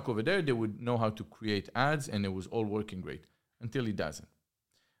get stuck over there. They would know how to create ads, and it was all working great until it doesn't,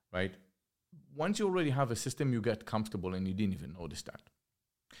 right? Once you already have a system, you get comfortable, and you didn't even notice that.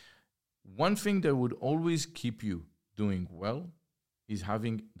 One thing that would always keep you doing well is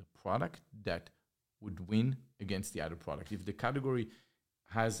having the product that would win against the other product. If the category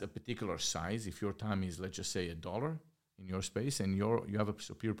has a particular size, if your time is, let's just say, $1 in your space and you have a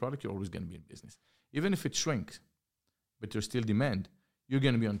superior product, you're always going to be in business. Even if it shrinks, but there's still demand, you're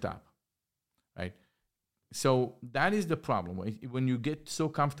going to be on top, right? So that is the problem. When you get so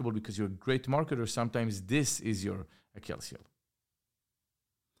comfortable because you're a great marketer, sometimes this is your Achilles heel.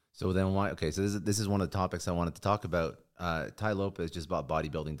 So then why? Okay, so this is one of the topics I wanted to talk about. Ty Lopez just bought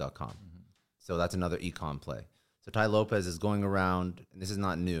bodybuilding.com. Mm-hmm. So that's another e-com play. So Ty Lopez is going around, and this is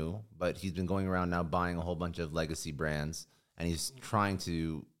not new, but he's been going around now buying a whole bunch of legacy brands, and he's trying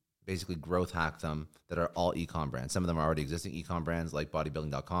to basically growth hack them that are all e-com brands. Some of them are already existing e-com brands like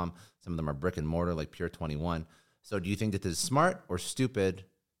bodybuilding.com. Some of them are brick and mortar like Pure 21. So do you think that this is smart or stupid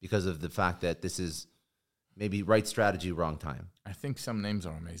because of the fact that this is maybe right strategy, wrong time? I think some names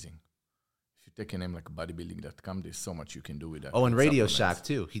are amazing. If you take a name like bodybuilding.com, there's so much you can do with that. Oh, and Radio Shack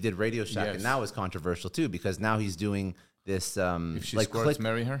too. He did Radio Shack, yes. And now it's controversial too because now he's doing this if she squirts,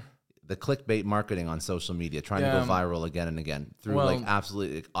 marry her. The clickbait marketing on social media, trying to go viral again and again through like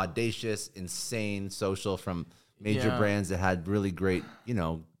absolutely audacious, insane social from major brands that had really great,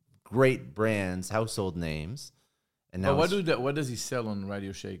 great brands, household names. And now what does he sell on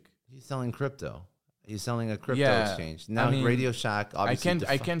Radio Shack? He's selling crypto. He's selling a crypto exchange. Now Radio Shack, obviously.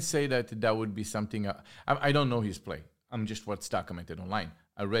 I can't say that would be something. I don't know his play. I'm just what's documented online.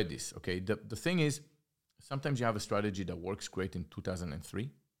 I read this. Okay. The thing is, sometimes you have a strategy that works great in 2003.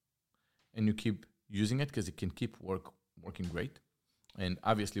 and you keep using it because it can keep working great. And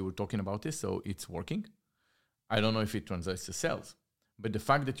obviously we're talking about this, so it's working. I don't know if it translates to sales, but the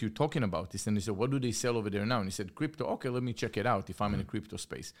fact that you're talking about this and you said, what do they sell over there now? And you said crypto. Okay, let me check it out if I'm in a crypto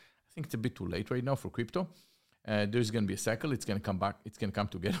space. I think it's a bit too late right now for crypto. There's going to be a cycle. It's going to come back. It's going to come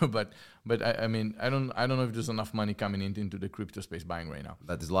together. But I mean, I don't know if there's enough money coming into the crypto space buying right now.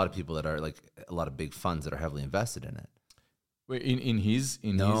 But there's a lot of people that are like a lot of big funds that are heavily invested in it.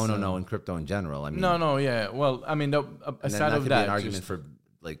 No, in crypto in general. I mean, yeah. Well, I mean, aside of that, that, be an argument for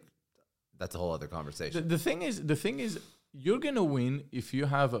like that's a whole other conversation. The thing is, you're gonna win if you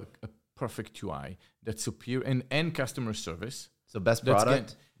have a perfect UI that's superior and customer service. So best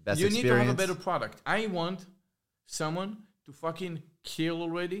product, best you experience. need to have a better product. I want someone to fucking kill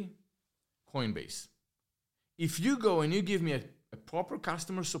already Coinbase. If you go and you give me a proper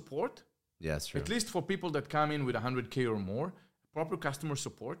customer support. Yeah, that's true. At least for people that come in with 100K or more, proper customer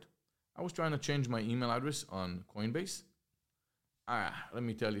support. I was trying to change my email address on Coinbase. Let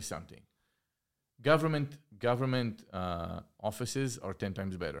me tell you something. Government offices are 10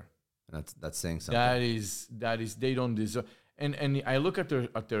 times better. That's saying something. That is they don't deserve. And I look at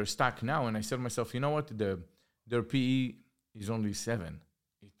their stock now, and I said to myself, you know what? Their PE is only 7.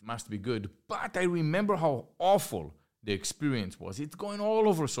 It must be good. But I remember how awful the experience was. It's going all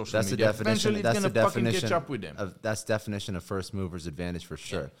over social media. Eventually, it's going to fucking catch up with them. That's definition of first movers advantage for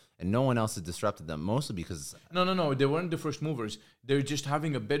sure. Yeah. And no one else has disrupted them, mostly because... No. They weren't the first movers. They're just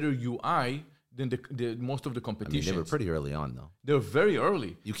having a better UI than the most of the competition. I mean, they were pretty early on, though. They're very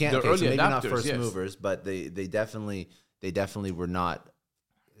early. You can't... They're Okay, early so maybe adapters, not first movers, but they definitely were not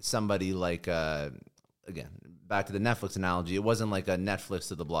somebody like... again, back to the Netflix analogy, it wasn't like a Netflix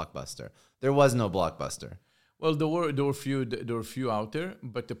to the Blockbuster. There was no Blockbuster. Well, there were few out there,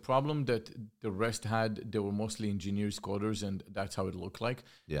 but the problem that the rest had, they were mostly engineers, coders, and that's how it looked like.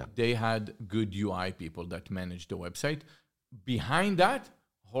 Yeah, they had good UI people that managed the website. Behind that,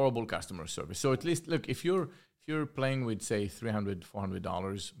 horrible customer service. So at least look, if you're playing with say $300,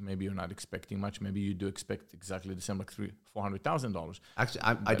 $400, maybe you're not expecting much. Maybe you do expect exactly the same, like $400,000. Actually,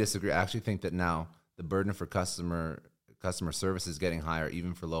 I disagree. I actually think that now the burden for customer service is getting higher,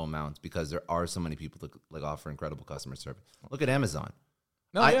 even for low amounts, because there are so many people that like offer incredible customer service. Look at Amazon.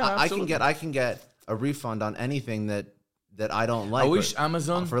 I can get a refund on anything that I don't like. I wish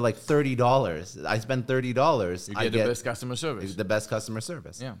Amazon for like $30. I spend $30. You get the best customer service. The best customer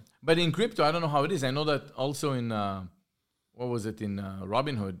service. Yeah, but in crypto, I don't know how it is. I know that also in in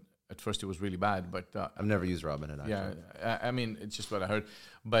Robinhood. At first, it was really bad, but I've never used Robinhood. Actually. Yeah, I mean, it's just what I heard.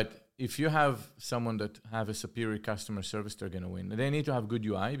 But if you have someone that have a superior customer service, they're going to win. They need to have good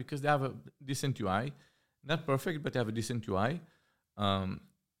UI because they have a decent UI. Not perfect, but they have a decent UI.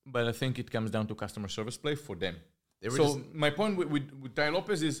 But I think it comes down to customer service play for them. My point with Tai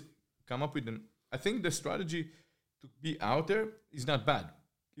Lopez is come up with I think the strategy to be out there is not bad.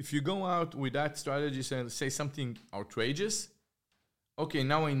 If you go out with that strategy and say something outrageous, okay,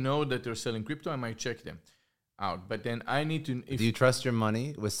 now I know that they're selling crypto, I might check them out. But then I need to... Do you trust your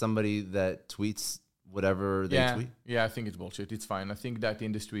money with somebody that tweets whatever they tweet? Yeah, I think it's bullshit. It's fine. I think that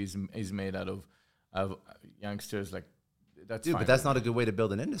industry is made out of youngsters. Like, that's fine. But that's not a good way to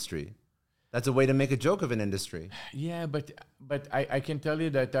build an industry. That's a way to make a joke of an industry. Yeah, but I can tell you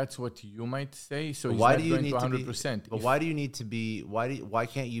that that's what you might say. So why do you need to 100%? But why do you need to be? Why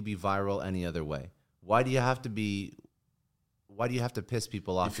can't you be viral any other way? Why do you have to be? Why do you have to piss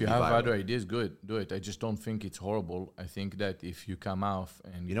people off? If you have other ideas, good, do it. I just don't think it's horrible. I think that if you come off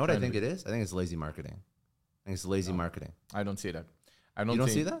and you know what I think it is? I think it's lazy marketing. I think it's lazy marketing. I don't see that. You don't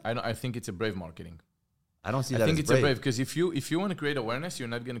see that? I think it's a brave marketing. I don't see that. I think it's a brave because if you want to create awareness, you're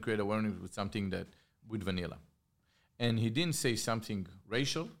not going to create awareness with something with vanilla. And he didn't say something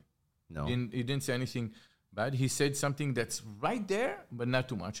racial. No, he didn't say anything bad. He said something that's right there, but not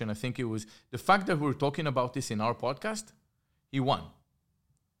too much. And I think it was the fact that we're talking about this in our podcast. He won.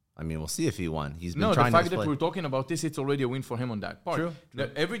 I mean, we'll see if he won. He's been no, trying the fact to that we're talking about this, it's already a win for him on that part. True.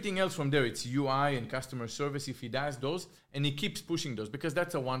 Everything else from there, it's UI and customer service. If he does those, and he keeps pushing those, because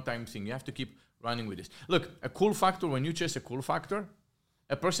that's a one-time thing. You have to keep running with this. Look, a cool factor, when you chase a cool factor,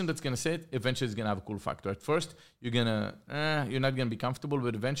 a person that's going to say it eventually is going to have a cool factor. At first, you're not going to be comfortable,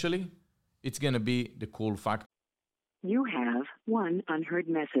 but eventually, it's going to be the cool factor. You have one unheard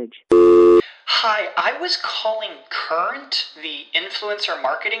message. Hi, I was calling Current, the influencer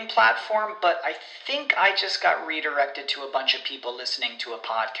marketing platform, but I think I just got redirected to a bunch of people listening to a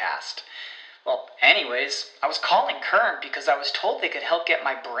podcast. Well, anyways, I was calling Current because I was told they could help get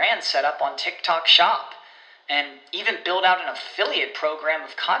my brand set up on TikTok Shop, and even build out an affiliate program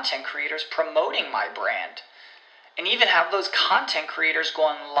of content creators promoting my brand. and even have those content creators go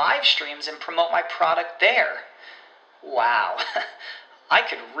on live streams and promote my product there. Wow, I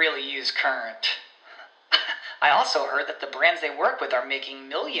could really use Current. I also heard that the brands they work with are making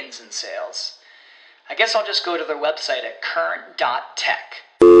millions in sales. I guess I'll just go to their website at current.tech.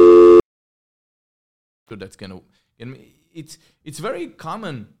 So that's gonna. It's very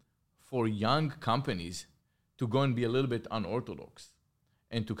common for young companies to go and be a little bit unorthodox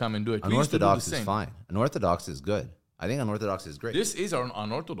and to come and do it. Unorthodox is fine. Unorthodox is good. I think unorthodox is great. This is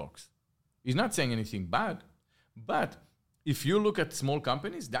unorthodox. He's not saying anything bad, but if you look at small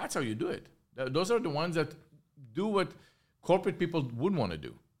companies, that's how you do it. Those are the ones that do what corporate people would want to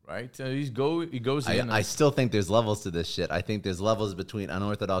do, right? He goes in. I still think there's levels to this shit. I think there's levels between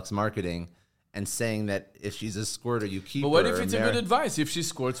unorthodox marketing and saying that if she's a squirter, you keep her. But what if it's a good advice? If she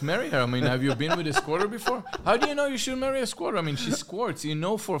squirts, marry her. I mean, have you been with a squirter before? How do you know you should marry a squirter? I mean, she squirts. You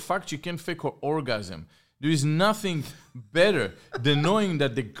know for a fact she can't fake her orgasm. There is nothing better than knowing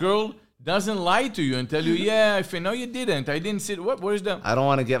that the girl doesn't lie to you and tell you, yeah, if I know you didn't, I didn't see it. Where's the... I don't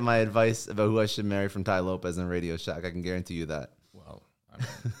want to get my advice about who I should marry from Ty Lopez and Radio Shack. I can guarantee you that. Well,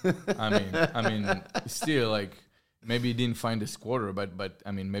 I mean, still, like, maybe he didn't find a squirter, but I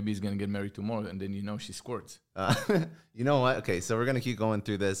mean, maybe he's going to get married tomorrow, and then you know she squirts. You know what? Okay, so we're going to keep going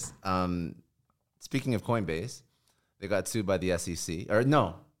through this. Speaking of Coinbase, they got sued by the SEC. Or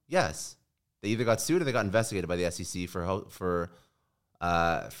no, yes. They either got sued or they got investigated by the SEC for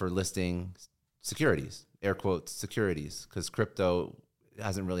listing securities, air quotes, securities, because crypto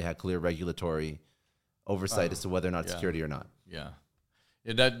hasn't really had clear regulatory oversight as to whether or not security or not. Yeah,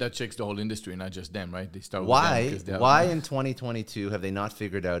 that shakes the whole industry, not just them, right? They start why with them why in 2022 have they not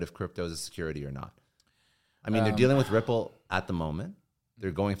figured out if crypto is a security or not? I mean, they're dealing with Ripple at the moment. They're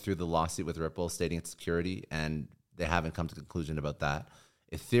going through the lawsuit with Ripple stating it's security, and they haven't come to a conclusion about that.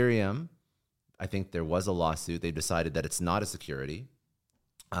 Ethereum, I think there was a lawsuit. They decided that it's not a security.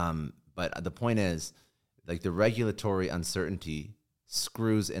 But the point is, like, the regulatory uncertainty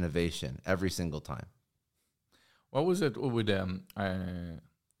screws innovation every single time. What was it with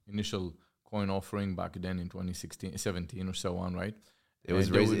initial coin offering back then in 2016, 17 or so on, right? It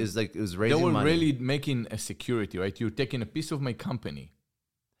was raising money. They were really making a security, right? You're taking a piece of my company.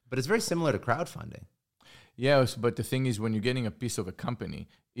 But it's very similar to crowdfunding. Yes, but the thing is, when you're getting a piece of a company,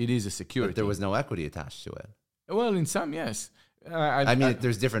 it is a security. But there was no equity attached to it. Well, in some, yes. I mean,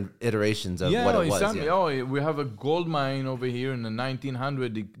 there's different iterations of what it was. We have a gold mine over here in the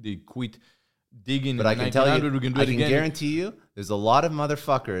 1900. They quit digging. But I can tell you, I can guarantee you, there's a lot of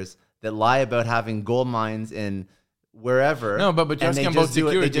motherfuckers that lie about having gold mines in wherever. No, but you're asking about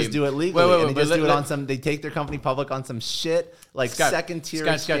security. They just do it legally. And they just do it on some. They take their company public on some shit like second tier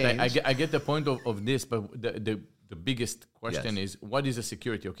exchange. I get the point of this, but the biggest question is, what is a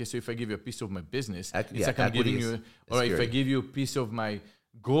security? Okay, so if I give you a piece of my business, it's like I'm giving you, or if I give you a piece of my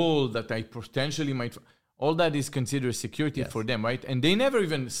gold that I potentially might, all that is considered security for them, right? And they never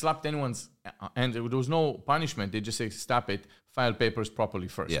even slapped anyone's, and there was no punishment. They just say, stop it, file papers properly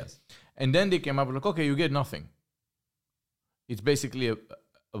first. Yes. And then they came up with like, okay, you get nothing. It's basically a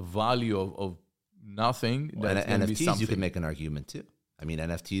value of nothing. Well, and NFTs, you can make an argument too. I mean,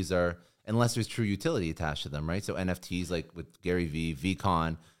 NFTs are, unless there's true utility attached to them, right? So NFTs, like with Gary Vee,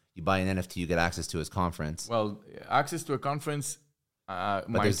 VCon, you buy an NFT, you get access to his conference. Well, access to a conference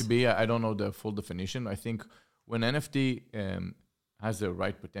might be, I don't know the full definition. I think when NFT has the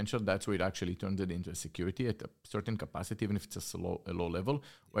right potential, that's where it actually turns it into a security at a certain capacity, even if it's a low level,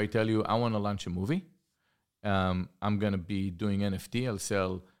 where I tell you, I want to launch a movie. I'm going to be doing NFT. I'll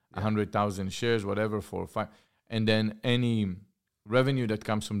sell 100,000 shares, whatever, for $5. And then any revenue that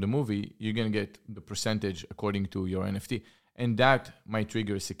comes from the movie, you're going to get the percentage according to your NFT. And that might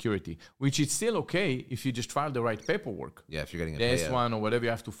trigger security, which is still okay if you just file the right paperwork. Yeah, if you're getting the S1 or whatever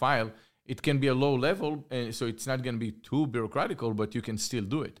you have to file, it can be a low level, so it's not going to be too bureaucratical, but you can still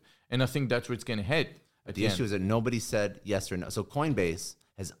do it. And I think that's where it's going to head. The issue is that nobody said yes or no. So Coinbase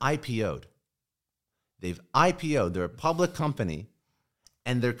has IPO'd. They've IPO'd. They're a public company,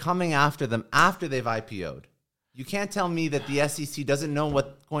 and they're coming after them after they've IPO'd. You can't tell me that the SEC doesn't know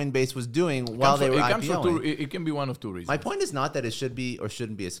what Coinbase was doing while they were IPOing. It can be one of two reasons. My point is not that it should be or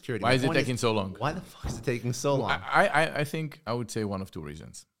shouldn't be a security. Why is it taking so long? Why the fuck is it taking so long? I think I would say one of two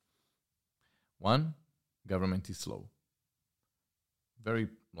reasons. One, government is slow. Very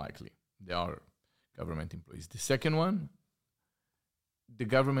likely. They are government employees. The second one, the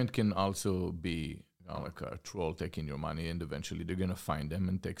government can also be like a troll taking your money, and eventually they're going to find them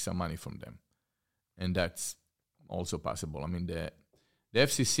and take some money from them. And that's also possible. I mean, the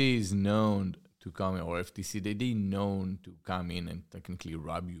FCC is known to come in, or FTC, they're known to come in and technically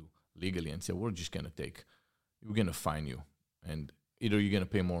rob you legally and say, we're just going to take we're going to fine you. And either you're going to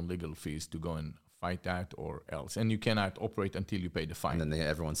pay more legal fees to go and fight that or else. And you cannot operate until you pay the fine. And then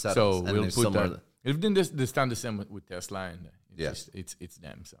everyone settles. So and we'll put somewhere... that. If then this done the same with Tesla, and it's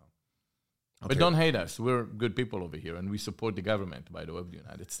them. So, Okay. but don't hate us. We're good people over here, and we support the government, by the way, of the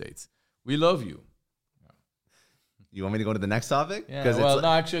United States. We love you. You want me to go to the next topic? Yeah. Well,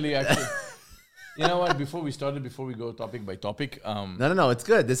 no, actually, you know what? Before we go topic by topic. No. It's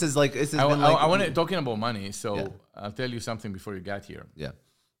good. This is like I want to talking about money. So I'll tell you something before you got here. Yeah.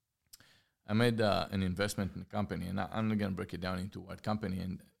 I made an investment in a company, and I'm not going to break it down into what company.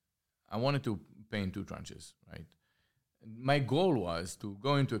 And I wanted to pay in 2 tranches, right? My goal was to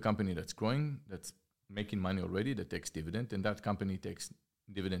go into a company that's growing, that's making money already, that takes dividend, and that company takes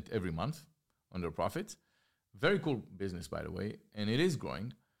dividend every month on their profits. Very cool business, by the way, and it is growing.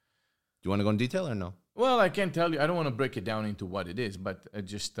 Do you want to go in detail or no? Well, I can't tell you. I don't want to break it down into what it is, but I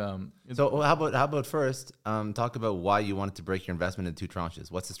just... so how about first talk about why you wanted to break your investment into 2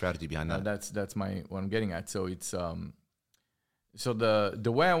 tranches? What's the strategy behind that? That's what I'm getting at. So it's so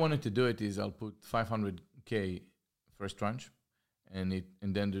the way I wanted to do it is I'll put $500K first tranche, and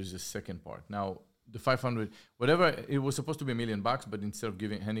then there's a second part. Now the 500, whatever it was supposed to be $1 million, but instead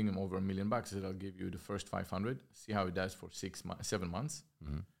of handing him over $1 million, I said I'll give you the first 500, see how it does for 7 months,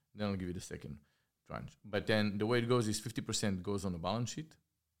 then I'll give you the second tranche. But then the way it goes is 50% goes on the balance sheet,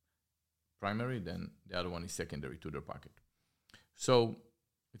 primary, then the other one is secondary to their pocket. So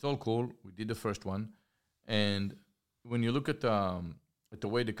it's all cool. We did the first one, and when you look at the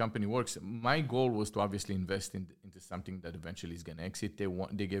way the company works, my goal was to obviously invest into something that eventually is going to exit.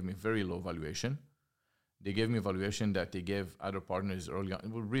 They gave me very low valuation. They gave me a valuation that they gave other partners early on.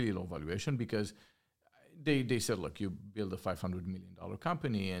 It was really low valuation because they said, look, you build a $500 million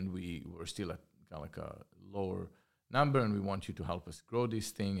company, and we were still at kind of like a lower number, and we want you to help us grow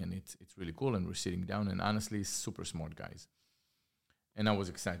this thing, and it's really cool, and we're sitting down, and honestly, super smart guys. And I was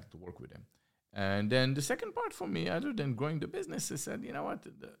excited to work with them. And then the second part for me, other than growing the business, I said, you know what,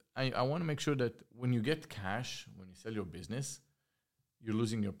 I want to make sure that when you get cash, when you sell your business, you're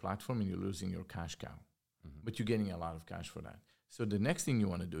losing your platform and you're losing your cash cow. But you're getting a lot of cash for that. So the next thing you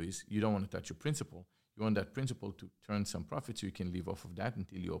want to do is you don't want to touch your principal. You want that principal to turn some profit so you can live off of that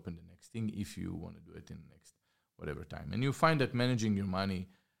until you open the next thing if you want to do it in the next whatever time. And you find that managing your money,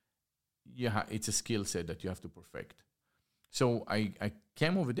 it's a skill set that you have to perfect. So I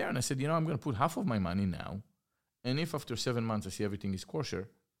came over there and I said, I'm going to put half of my money now. And if after 7 months I see everything is kosher,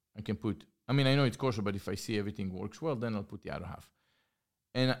 I can I know it's kosher, but if I see everything works well, then I'll put the other half.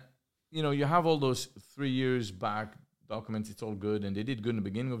 And, you have all those 3 years back documents, it's all good. And they did good in the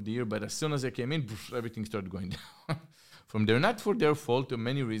beginning of the year, but as soon as I came in, everything started going down from there. Not for their fault, there are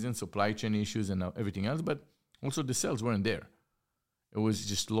many reasons, supply chain issues and everything else, but also the sales weren't there. It was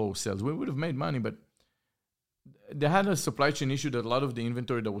just low sales. We would have made money, but they had a supply chain issue that a lot of the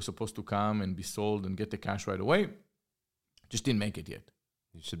inventory that was supposed to come and be sold and get the cash right away just didn't make it yet.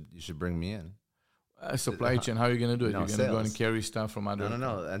 You should bring me in. Supply chain, how are you going to do it? You're going to go and sales. carry stuff from other...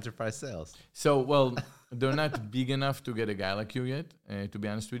 No, enterprise sales. So, well, they're not big enough to get a guy like you yet, to be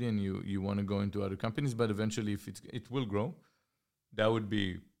honest with you, and you want to go into other companies, but eventually if it will grow, that would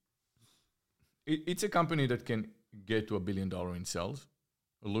be... It's a company that can get to $1 billion in sales.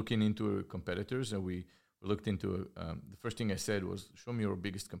 We're looking into competitors, and we looked into the first thing I said was, show me your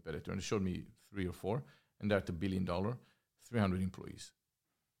biggest competitor. And they showed me 3 or 4, and they're at $1 billion, 300 employees.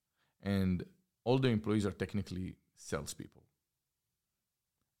 And all the employees are technically salespeople.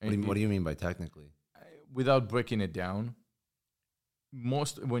 What do you mean by technically? Without breaking it down,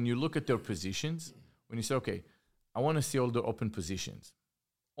 when you look at their positions, when you say, okay, I want to see all the open positions.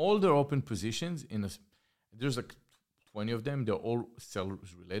 All their open positions, there's like 20 of them, they're all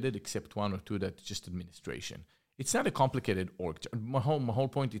sales related except 1 or 2 that's just administration. It's not a complicated org. My whole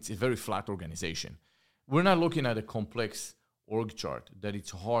point, it's a very flat organization. We're not looking at a complex org chart that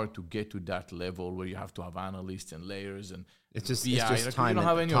it's hard to get to that level where you have to have analysts and layers and it's just time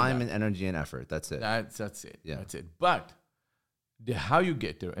and energy and effort. That's it. That's it. Yeah. That's it. But how you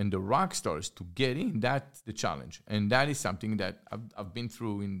get there and the rock stars to get in, that's the challenge. And that is something that I've been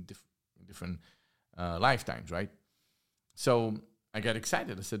through in different lifetimes, right? So I got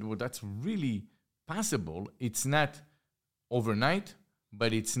excited. I said, well, that's really possible. It's not overnight,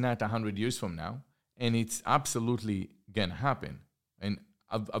 but it's not 100 years from now. And it's absolutely going to happen. And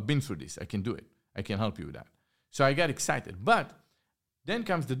I've been through this. I can do it. I can help you with that. So I got excited. But then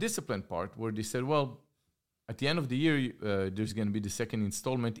comes the discipline part where they said, well, at the end of the year, there's going to be the second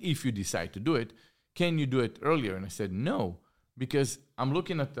installment if you decide to do it. Can you do it earlier? And I said, no, because I'm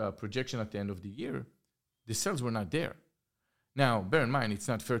looking at the projection at the end of the year. The sales were not there. Now, bear in mind, it's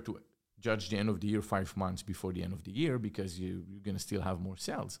not fair to judge the end of the year 5 months before the end of the year because you're going to still have more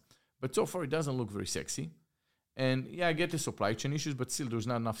sales. But so far, it doesn't look very sexy. And yeah, I get the supply chain issues, but still there's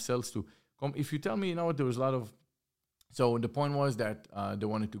not enough sales to come. If you tell me, there was a lot of... So the point was that they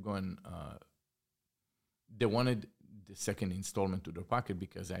wanted to go and... they wanted the second installment to their pocket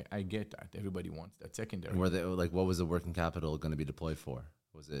because I get that. Everybody wants that secondary. Were they, like, what was the working capital going to be deployed for?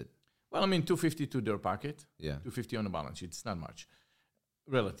 Was it... Well, I mean, $250 to their pocket. Yeah. $250 on the balance sheet. It's not much,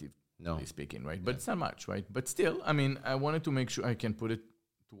 relatively speaking, right? But it's not much, right? But still, I mean, I wanted to make sure I can put it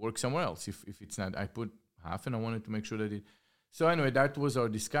to work somewhere else. If it's not, I put half, and I wanted to make sure that it... So anyway, that was our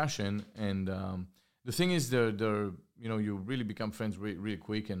discussion. And the thing is, you really become friends really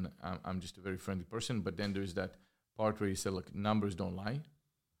quick, and I'm just a very friendly person. But then there's that part where you say, look, numbers don't lie.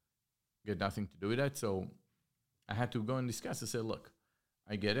 Get nothing to do with that. So I had to go and discuss. I said, look,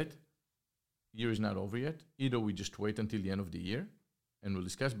 I get it. Year is not over yet. Either we just wait until the end of the year and we'll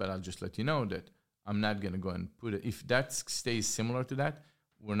discuss, but I'll just let you know that I'm not going to go and put it. If that stays similar to that,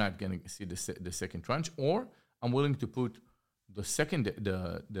 we're not going to see the second tranche, or I'm willing to put the second,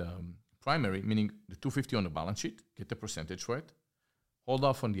 the primary, meaning the 250 on the balance sheet, get the percentage for it, hold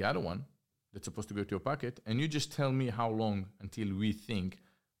off on the other one that's supposed to go to your pocket, and you just tell me how long until we think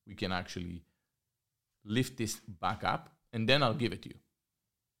we can actually lift this back up, and then I'll give it to you.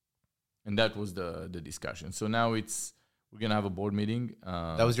 And that was the discussion. So now we're gonna have a board meeting.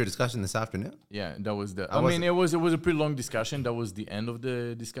 That was your discussion this afternoon? Yeah, that was the. I mean, it was a pretty long discussion. That was the end of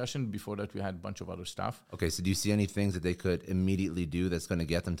the discussion. Before that, we had a bunch of other stuff. Okay, so do you see any things that they could immediately do that's going to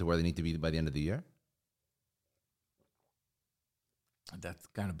get them to where they need to be by the end of the year? That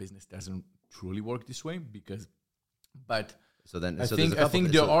kind of business doesn't truly work this way but. So then, I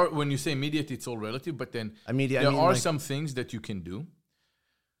think there are. When you say immediate, it's all relative. But then there are some things that you can do.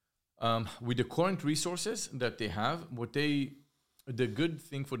 With the current resources that they have, the good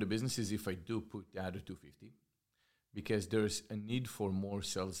thing for the business is if I do put the other 250, because there's a need for more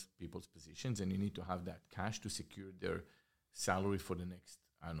sales people's positions, and you need to have that cash to secure their salary for the next,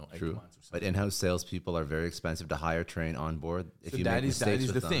 8 months or something. But in-house salespeople are very expensive to hire, train, onboard. If you that is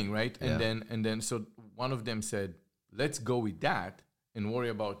the thing, right? Yeah. And then so one of them said, let's go with that and worry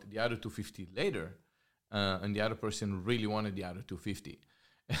about the other 250 later. And the other person really wanted the other 250.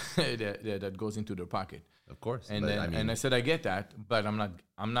 that goes into their pocket, of course. And then and I said, I get that, but I'm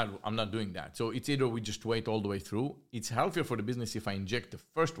not doing that. So it's either we just wait all the way through. It's healthier for the business if I inject the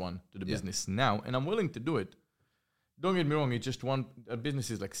first one to the business now, and I'm willing to do it. Don't get me wrong. It's just a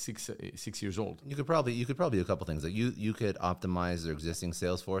business is like 6 years old. You could probably do a couple things. Like you could optimize their existing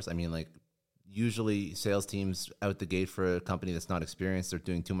sales force. I mean, like usually sales teams out the gate for a company that's not experienced, they're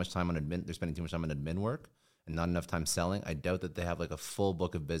doing too much time on admin. They're spending too much time on admin work. And not enough time selling. I doubt that they have like a full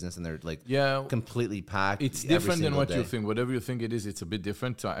book of business and they're like completely packed. It's different than what you think. Whatever you think it is, it's a bit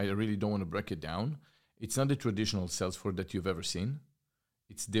different. So I really don't want to break it down. It's not the traditional sales force that you've ever seen.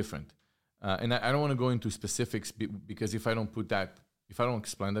 It's different. And I don't want to go into specifics because if I don't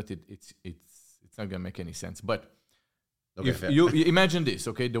explain that, it's not going to make any sense. But if you imagine this,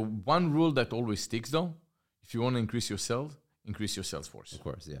 okay, the one rule that always sticks though, if you want to increase your sales force. Of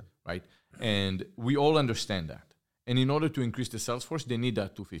course, yeah. Right? And we all understand that. And in order to increase the sales force, they need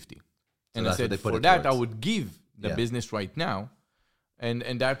that 250. So and I said, for that, I would give the business right now. And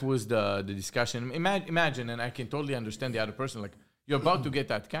that was the discussion. Imagine, and I can totally understand the other person, like, you're about to get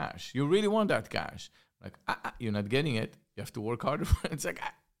that cash. You really want that cash. Like, you're not getting it. You have to work harder for it. It's like,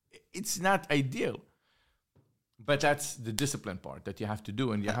 it's not ideal. But that's the discipline part that you have to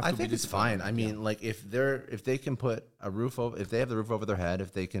do, and you have to. I think it's fine. I mean, like if they can put a roof over, if they have the roof over their head,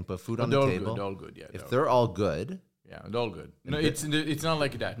 if they can put food on the table, they're all good. Yeah, if they're all good, they're all good. No, it's not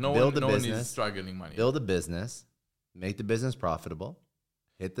like that. No one is struggling money. Build a business, make the business profitable,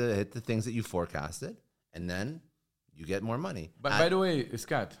 hit the things that you forecasted, and then you get more money. But by the way,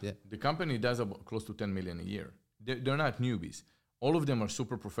 Scott, the company does close to $10 million a year. They're not newbies. All of them are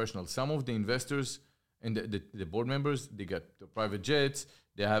super professional. Some of the investors. And the board members, they got the private jets.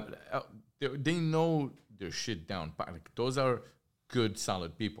 They know their shit down. Like, those are good,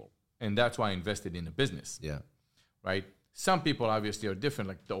 solid people, and that's why I invested in the business. Yeah, right. Some people obviously are different.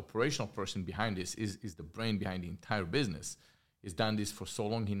 Like the operational person behind this is the brain behind the entire business. He's done this for so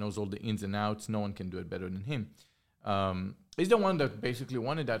long. He knows all the ins and outs. No one can do it better than him. He's the one that basically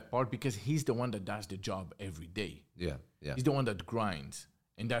wanted that part because he's the one that does the job every day. Yeah. He's the one that grinds.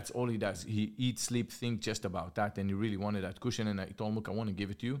 And that's all he does. He eats, sleep, think just about that. And he really wanted that cushion. And I told him, look, I want to give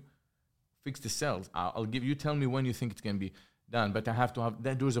it to you. Fix the sales. I'll give you. Tell me when you think it's going to be done. But I have to have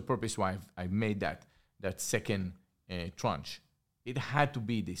that. There was a purpose why I made that second tranche. It had to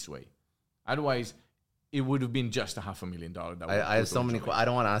be this way. Otherwise, it would have been just $500,000. That I have so many. I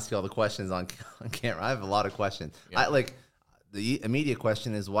don't want to ask you all the questions on camera. I have a lot of questions. Yeah. The immediate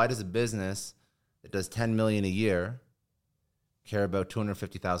question is, why does a business that does $10 million a year care about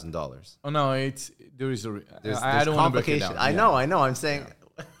 $250,000? Oh no, there's I don't want to break it down. I know. I'm saying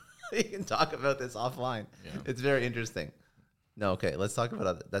we can talk about this offline. Yeah. It's very interesting. No, okay, let's talk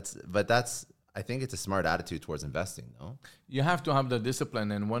about that's. I think it's a smart attitude towards investing, though. You have to have the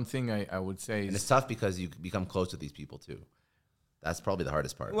discipline. And one thing I would say And is, it's tough because you become close with these people too. That's probably the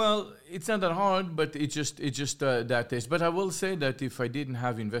hardest part. well, it's not that hard, but it's just that is. But I will say that if I didn't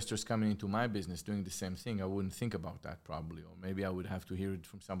have investors coming into my business doing the same thing, I wouldn't think about that probably, or maybe I would have to hear it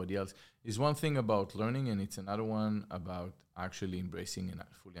from somebody else. It's one thing about learning, and it's another one about actually embracing and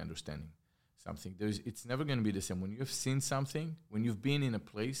fully understanding something. It's never going to be the same. When you've seen something, when you've been in a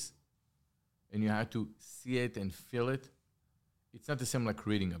place, and you had to see it and feel it, it's not the same like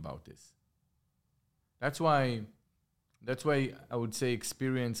reading about this. That's why I would say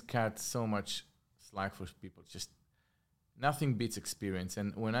experience cuts so much slack for people. Just nothing beats experience.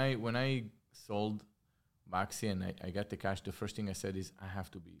 And when I sold Baxi and I got the cash, the first thing I said is I have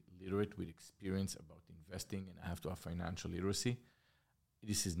to be literate with experience about investing, and I have to have financial literacy.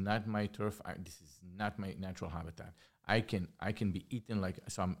 This is not my turf. This is not my natural habitat. I can be eaten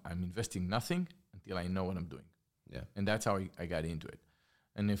so I'm investing nothing until I know what I'm doing. Yeah. And that's how I got into it.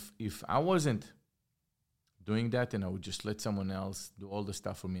 And if I wasn't doing that and I would just let someone else do all the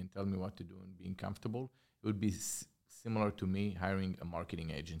stuff for me and tell me what to do and being comfortable, it would be similar to me hiring a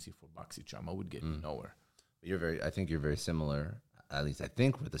marketing agency for BoxyCharm. I would get nowhere. I think you're very similar, at least I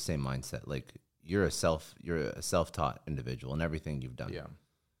think, with the same mindset. Like you're a self-taught individual in everything you've done. Yeah.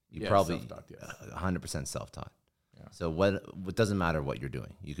 You probably self-taught, yes. 100% self-taught. Yeah. So it doesn't matter what you're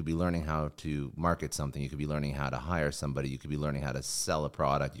doing. You could be learning how to market something. You could be learning how to hire somebody. You could be learning how to sell a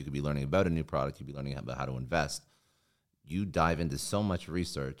product. You could be learning about a new product. You could be learning about how to invest. You dive into so much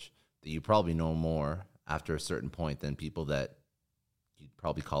research that you probably know more after a certain point than people that you'd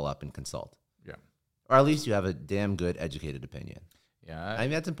probably call up and consult. Yeah. Or at least you have a damn good educated opinion. Yeah. I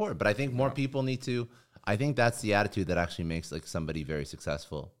mean, that's important. But I think more people need to, I think that's the attitude that actually makes like somebody very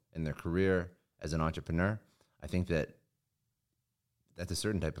successful in their career as an entrepreneur. I think that's a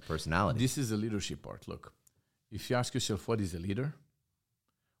certain type of personality. This is the leadership part. Look, if you ask yourself, what is a leader?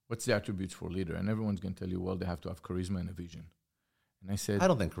 What's the attributes for a leader? And everyone's going to tell you, well, they have to have charisma and a vision. And I said, I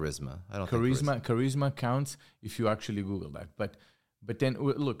don't think charisma. Charisma counts if you actually Google that. But then,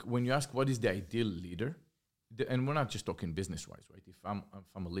 look, when you ask what is the ideal leader, and we're not just talking business-wise, right? If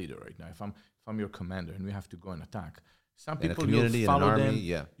I'm a leader right now, if I'm your commander and we have to go and attack, some in people a community, you'll follow in an army, them.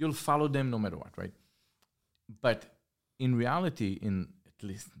 yeah. You'll follow them no matter what, right? But in reality, in at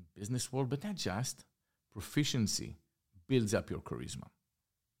least business world, but not just, proficiency builds up your charisma.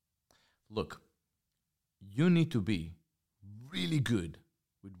 Look, you need to be really good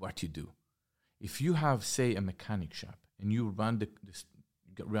with what you do. If you have, say, a mechanic shop and you run the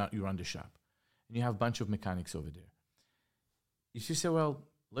shop and you have a bunch of mechanics over there, if you say, well,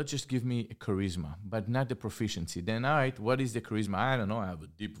 let's just give me a charisma, but not the proficiency, then all right, what is the charisma? I don't know. I have a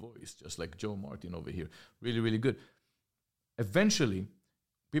deep voice, just like Joe Martin over here. Really, really good. Eventually,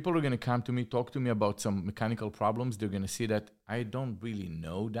 people are going to come to me, talk to me about some mechanical problems. They're going to see that I don't really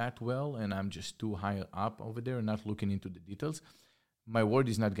know that well, and I'm just too high up over there and not looking into the details. My word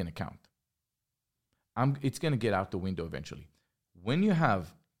is not going to count. It's going to get out the window eventually. When you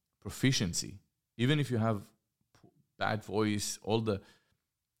have proficiency, even if you have bad voice,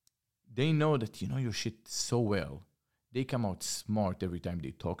 they know that you know your shit so well. They come out smart every time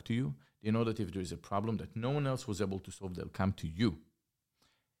they talk to you. They know that if there is a problem that no one else was able to solve, they'll come to you.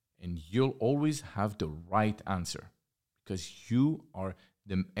 And you'll always have the right answer because you are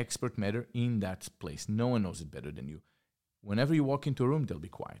the expert matter in that place. No one knows it better than you. Whenever you walk into a room, they'll be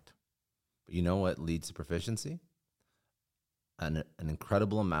quiet. But you know what leads to proficiency? An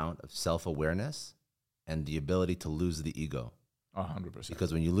incredible amount of self-awareness and the ability to lose the ego. 100%.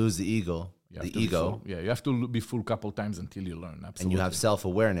 Because when you lose the ego, you have to be full a couple times until you learn. Absolutely. And you have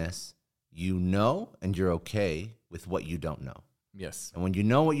self-awareness, you know, and you're okay with what you don't know. Yes. And when you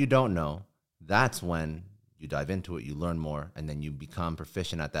know what you don't know, that's when you dive into it, you learn more, and then you become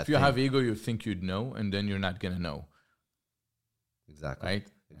proficient at that thing. If you have ego, you think you'd know, and then you're not going to know. Exactly. Right?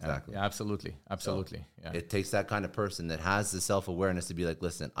 Exactly. Yeah, absolutely. Absolutely. So it takes that kind of person that has the self-awareness to be like,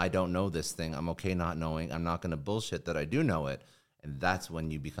 listen, I don't know this thing. I'm okay not knowing. I'm not going to bullshit that I do know it. And that's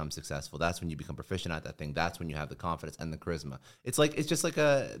when you become successful. That's when you become proficient at that thing. That's when you have the confidence and the charisma. It's a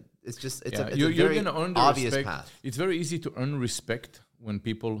very obvious path. It's very easy to earn respect when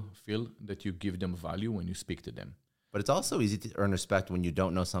people feel that you give them value when you speak to them. But it's also easy to earn respect when you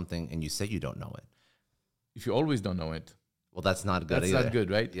don't know something and you say you don't know it. if you always don't know it, well, that's not good. that's either. not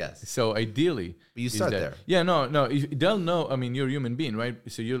good, right? Yes. So ideally, But you start there. Yeah, no. They'll know. I mean, you're a human being, right?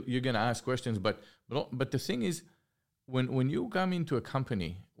 So you're gonna ask questions, but the thing is, when you come into a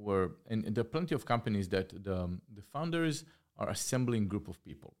company and there are plenty of companies that the founders are assembling group of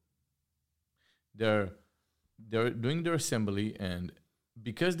people. They're doing their assembly, and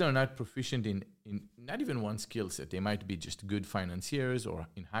because they're not proficient in not even one skill set, they might be just good financiers or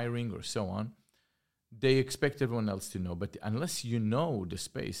in hiring or so on. They expect everyone else to know, but unless you know the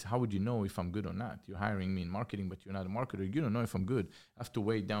space, how would you know if I'm good or not? You're hiring me in marketing, but you're not a marketer. You don't know if I'm good. I have to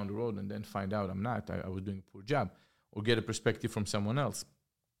wait down the road and then find out I'm not. I was doing a poor job, or get a perspective from someone else.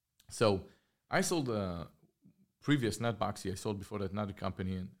 So I sold previous, not Boxy. I sold before that another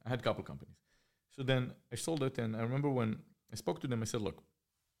company, and I had a couple companies. So then I sold it, and I remember when I spoke to them, I said, look,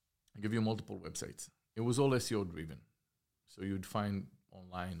 I give you multiple websites. It was all SEO driven. So you'd find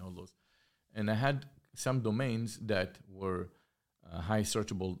online all those. And I had some domains that were high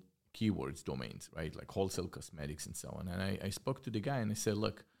searchable keywords domains, right? Like wholesale cosmetics and so on. And I spoke to the guy and I said,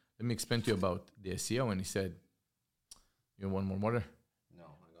 look, let me explain to you about the SEO. And he said, you want more water? No,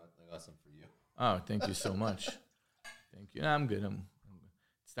 I got some for you. Oh, thank you so much. Thank you. No, I'm good.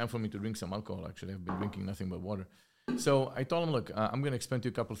 It's time for me to drink some alcohol, actually. I've been drinking nothing but water. So I told him, look, I'm going to explain to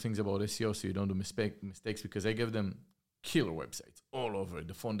you a couple of things about SEO so you don't do mistakes, because I gave them killer websites all over.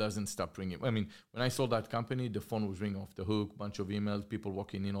 The phone doesn't stop ringing. I mean, when I sold that company, the phone was ringing off the hook, bunch of emails, people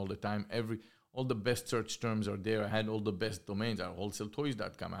walking in all the time. All the best search terms are there. I had all the best domains. I had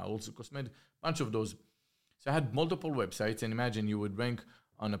wholesaletoys.com, I had wholesale cosmetics, bunch of those. So I had multiple websites, and imagine you would rank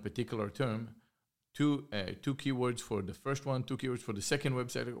on a particular term, two keywords for the first one, 2 keywords for the second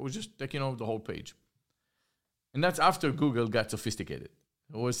website. It was just taking over the whole page. And that's after Google got sophisticated.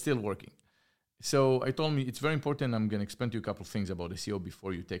 It was still working. So I told him, it's very important. I'm going to explain to you a couple of things about SEO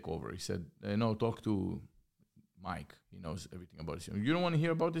before you take over. He said, no, talk to Mike. He knows everything about SEO. You don't want to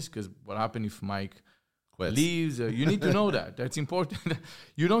hear about this, because what happens if Mike Quits. leaves? You need to know that. That's important.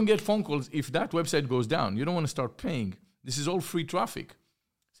 You don't get phone calls if that website goes down. You don't want to start paying. This is all free traffic.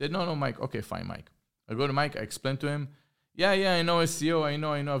 I said, no, Mike. Okay, fine, Mike. I go to Mike. I explain to him. Yeah, I know SEO. I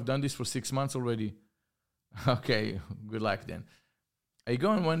know. I've done this for 6 months already. Okay, good luck then. I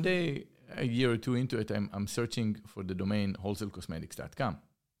go on one day, a year or two into it, I'm searching for the domain wholesalecosmetics.com.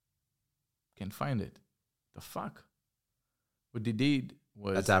 Can't find it. The fuck? What they did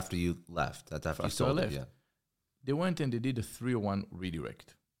was... That's after you left. That's after you sold I left. it, yeah. They went and they did a 301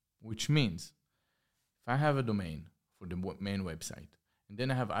 redirect, which means if I have a domain for the main website, and then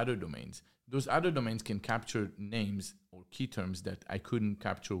I have other domains, those other domains can capture names or key terms that I couldn't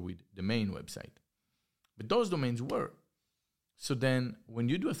capture with the main website. But those domains were. So then when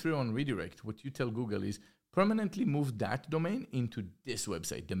you do a 301 redirect, what you tell Google is permanently move that domain into this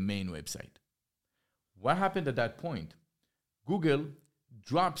website, the main website. What happened at that point? Google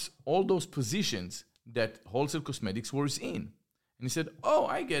drops all those positions that Wholesale Cosmetics was in. And he said, oh,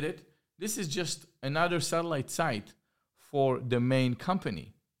 I get it. This is just another satellite site for the main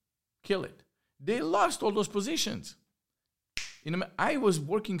company. Kill it. They lost all those positions. I was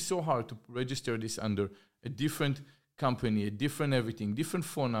working so hard to register this under a different company, a different everything, different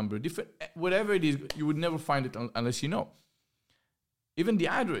phone number, different whatever it is. You would never find it unless you know. Even the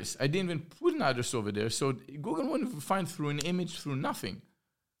address, I didn't even put an address over there, so Google wouldn't find through an image, through nothing.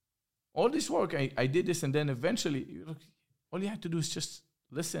 All this work, I did this, and then eventually, all you had to do is just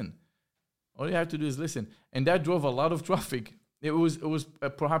listen. All you had to do is listen, and that drove a lot of traffic. It was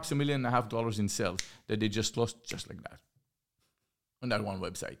perhaps $1.5 million in sales that they just lost just like that on that one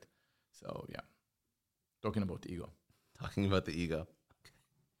website. So yeah, talking about the ego. Talking about the ego.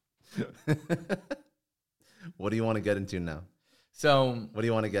 What do you want to get into now? So what do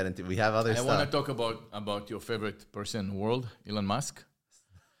you want to get into? We have other stuff. I want to talk about your favorite person in the world, Elon Musk.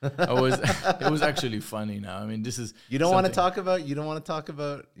 It was actually funny now. I mean, this is You don't want to something- talk about you don't want to talk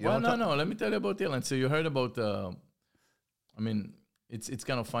about you Well, don't no. Let me tell you about Elon. So you heard about it's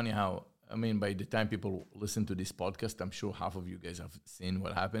kind of funny how, by the time people listen to this podcast, I'm sure half of you guys have seen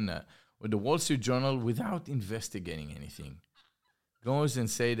what happened with the Wall Street Journal, without investigating anything, goes and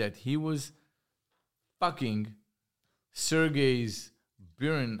say that he was fucking Sergey's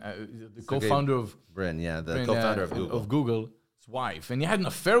Brin, the co-founder of Brin, the Brin, co-founder of Google's wife, and he had an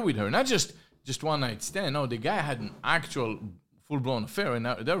affair with her, not just one night stand. No, the guy had an actual full-blown affair, and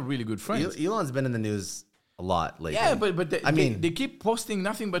they're really good friends. Elon's been in the news a lot lately. Yeah, but they keep posting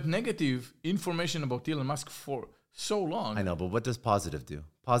nothing but negative information about Elon Musk for so long. I know, but what does positive do?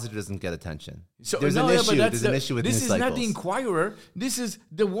 Positive doesn't get attention. So, There's an issue with this news is cycles. not the Inquirer. This is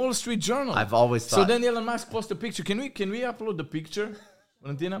the Wall Street Journal. I've always thought. So then Elon Musk posts a picture. Can we upload the picture,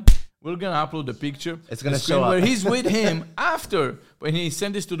 Valentina? we're going to upload the picture. It's going the to screen show up. where he's with him after, when he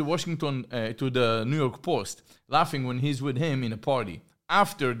sent this to the to the New York Post, laughing when he's with him in a party.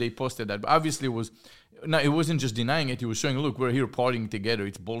 After they posted that. But obviously it wasn't just denying it. He was showing, look, we're here partying together.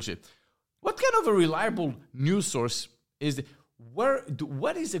 It's bullshit. What kind of a reliable news source is it?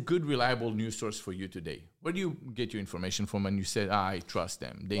 What is a good, reliable news source for you today? Where do you get your information from when you say, I trust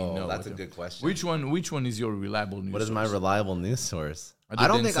them? They know. That's a good question. Which one is your reliable news source? What is my reliable news source? I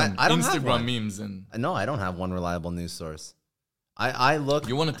don't have Instagram one. Memes and No, I don't have one reliable news source. I look.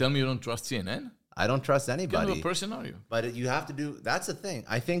 You want to tell me you don't trust CNN? I don't trust anybody. What kind of a person are you? But you have to do. That's the thing.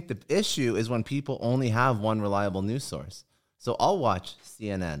 I think the issue is when people only have one reliable news source. So I'll watch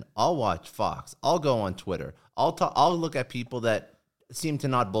CNN. I'll watch Fox. I'll go on Twitter. I'll look at people that seem to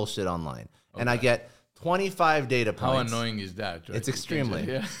not bullshit online, and I get 25 data points. How annoying is that? Right? It's extremely.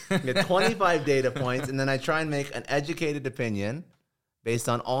 Yeah. I get 25 data points, and then I try and make an educated opinion based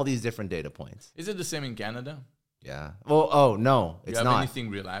on all these different data points. Is it the same in Canada? Yeah. Well, no, it's not. not. Anything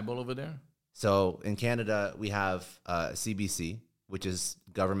reliable over there? So in Canada, we have CBC, which is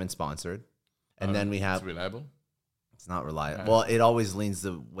government sponsored, and then we have. It's reliable. It's not reliable. Well, it always leans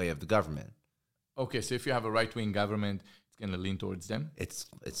the way of the government. Okay, so if you have a right-wing government, it's going to lean towards them. It's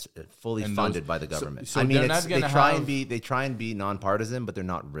fully funded by the government. So I mean, they try and be nonpartisan, but they're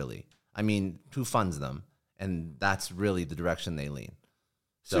not really. I mean, who funds them? And that's really the direction they lean.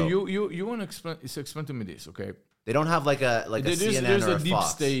 So you want to explain to me this, okay? They don't have like a CNN there's or a a deep Fox.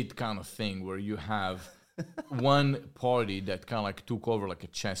 state kind of thing where you have one party that kind of like took over like a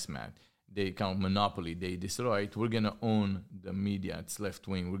chess mat. They kind of monopoly. They decide, all right, we're gonna own the media. It's left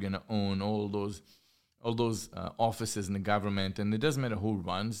wing. We're gonna own all those offices in the government, and it doesn't matter who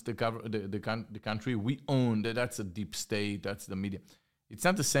runs the country. We own that. That's a deep state. That's the media. It's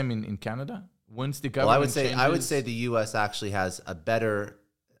not the same in Canada. Once the government I would say the U.S. actually has a better.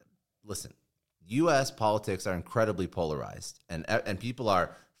 Listen, U.S. politics are incredibly polarized, and people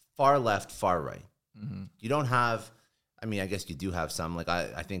are far left, far right. Mm-hmm. You don't have. I mean, I guess you do have some. Like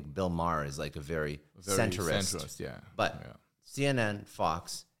I think Bill Maher is like a very centrist. Yeah. But CNN,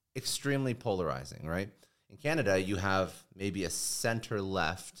 Fox, extremely polarizing, right? In Canada, you have maybe a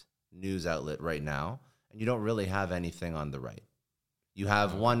center-left news outlet right now, and you don't really have anything on the right. You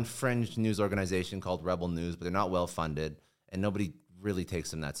have one fringe news organization called Rebel News, but they're not well-funded, and nobody really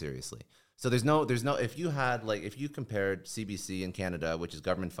takes them that seriously. So there's no. If you compared CBC in Canada, which is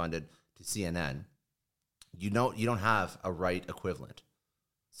government-funded, to CNN. You don't have a right equivalent.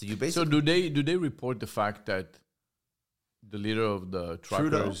 So you basically. So do they report the fact that the leader of the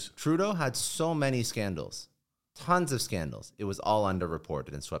truckers Trudeau had so many scandals, tons of scandals. It was all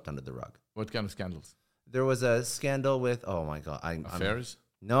underreported and swept under the rug. What kind of scandals? There was a scandal with affairs.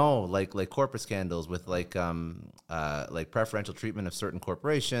 No, like corporate scandals with like preferential treatment of certain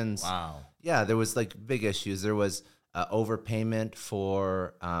corporations. Wow. Yeah, there was like big issues. There was overpayment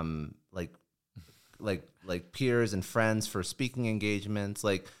for like peers and friends for speaking engagements.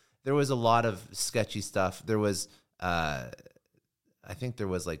 Like there was a lot of sketchy stuff. There was, I think there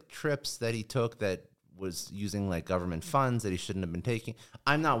was like trips that he took that was using like government funds that he shouldn't have been taking.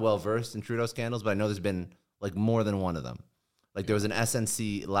 I'm not well versed in Trudeau scandals, but I know there's been like more than one of them. Like there was an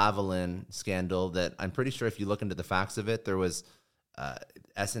SNC Lavalin scandal that I'm pretty sure if you look into the facts of it, there was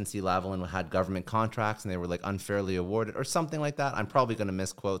SNC Lavalin had government contracts and they were like unfairly awarded or something like that. I'm probably going to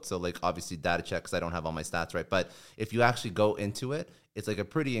misquote. So like obviously data check because I don't have all my stats right. But if you actually go into it, it's like a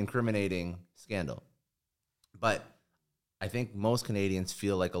pretty incriminating scandal. But I think most Canadians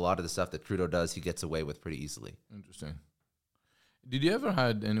feel like a lot of the stuff that Trudeau does, he gets away with pretty easily. Interesting. Did you ever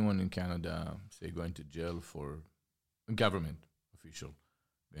had anyone in Canada, say, going to jail for a government official?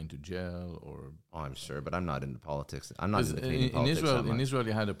 Going to jail or... Oh, I'm sure, but I'm not into politics. I'm not into Canadian in politics Israel. that much. In Israel,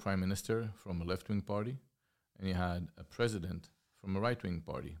 you had a prime minister from a left-wing party, and you had a president from a right-wing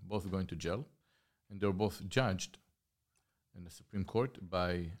party, both going to jail, and they were both judged in the Supreme Court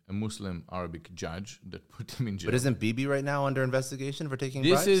by a Muslim Arabic judge that put them in jail. But isn't Bibi right now under investigation for taking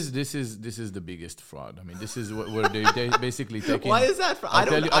this bribes? This is the biggest fraud. I mean, this is where they basically taking... Why is that? I'll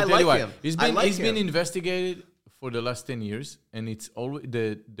tell you why. Him. He's been investigated for the last 10 years, and it's always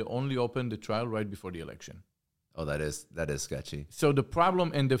they only opened the trial right before the election. Oh, that is sketchy. So the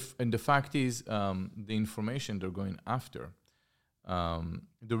problem and the fact is the information they're going after.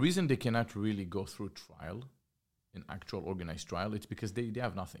 The reason they cannot really go through trial, an actual organized trial, it's because they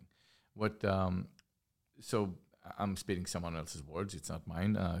have nothing. So I'm speaking someone else's words. It's not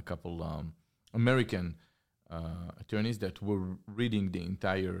mine. A couple American attorneys that were reading the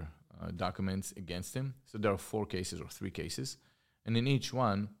entire documents against him. So there are 4 cases or 3 cases, and in each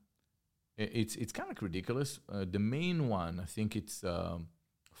one, it's kind of ridiculous. The main one, I think it's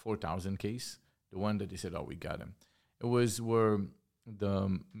 4,000 case. The one that they said, oh, we got him. It was where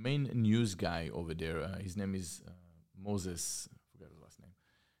the main news guy over there, his name is Moses, I forgot his last name,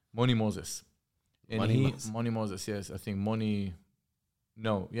 Moni Moses. And Moni Moses, yes, I think Moni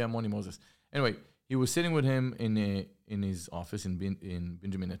Moses. Anyway, he was sitting with him in his office, in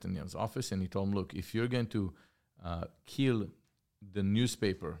Benjamin Netanyahu's office, and he told him, look, if you're going to kill the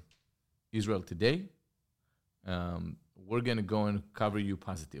newspaper Israel Today, we're going to go and cover you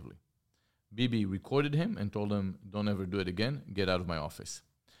positively. Bibi recorded him and told him, don't ever do it again, get out of my office.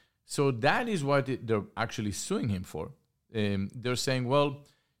 So that is what they're actually suing him for. They're saying, well,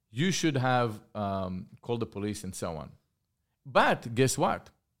 you should have called the police and so on. But guess what?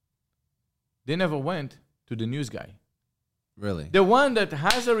 They never went to the news guy. Really? The one that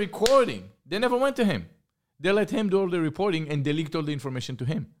has a recording, they never went to him. They let him do all the reporting and they leaked all the information to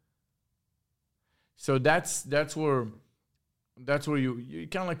him. So that's where you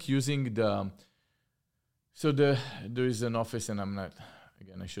kind of like using the. So there is an office, and I'm not,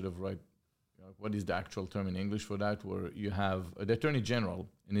 again, I should have write what is the actual term in English for that, where you have the Attorney General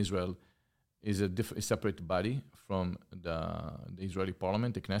in Israel is a separate body from the Israeli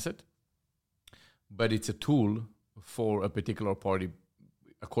parliament, the Knesset, but it's a tool for a particular party,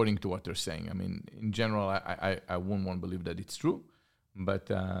 according to what they're saying. I mean, in general, I wouldn't want to believe that it's true, but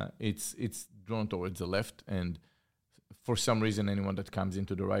it's drawn towards the left, and for some reason, anyone that comes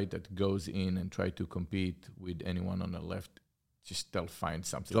into the right that goes in and try to compete with anyone on the left, just they'll find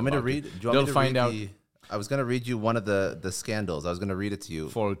something. Do you want me to read? They'll find out. I was going to read you one of the scandals. I was going to read it to you.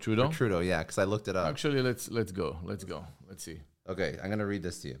 For Trudeau? For Trudeau, yeah, because I looked it up. Actually, let's go. Let's see. Okay, I'm going to read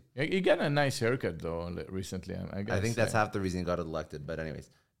this to you. You got a nice haircut, though, recently. I think that's half the reason he got elected. But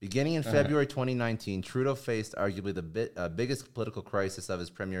anyways, beginning in February 2019, Trudeau faced arguably the biggest political crisis of his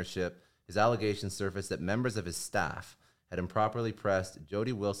premiership. His allegations surfaced that members of his staff had improperly pressed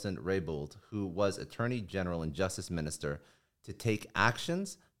Jody Wilson-Raybould, who was Attorney General and Justice Minister, to take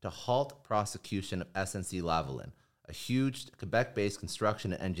actions to halt prosecution of SNC-Lavalin, a huge Quebec-based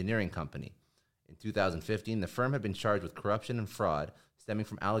construction and engineering company. In 2015, the firm had been charged with corruption and fraud stemming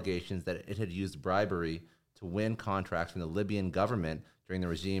from allegations that it had used bribery to win contracts from the Libyan government during the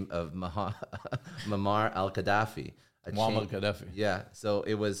regime of Muammar al-Gaddafi. Muammar al-Gaddafi. Yeah, so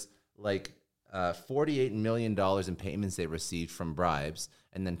it was like $48 million in payments they received from bribes,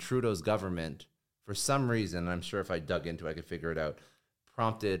 and then Trudeau's government, for some reason, I'm sure if I dug into it, I could figure it out,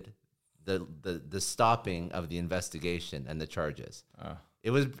 prompted the stopping of the investigation and the charges.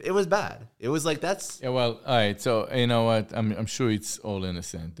 It was bad. It was like that's. Yeah, well, all right. So you know what? I'm sure it's all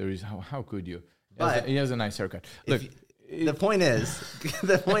innocent. There is how could you? He has a nice haircut. Look, the point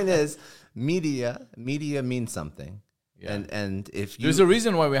is, media means something. Yeah. And if there's a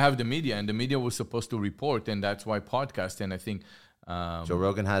reason why we have the media, and the media was supposed to report, and that's why podcast. And I think Joe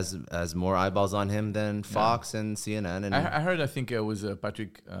Rogan has more eyeballs on him than Fox and CNN. And I heard. I think it was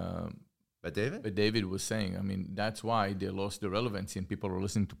Patrick. But David was saying. I mean, that's why they lost the relevancy, and people are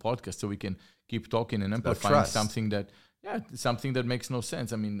listening to podcasts, so we can keep talking and amplifying something that makes no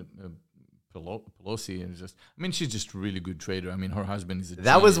sense. I mean. Pelosi and she's just a really good trader. I mean, her husband is a genius.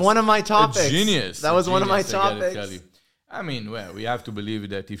 That was one of my topics. A genius. That was one of my topics. Tell you. I mean, well, we have to believe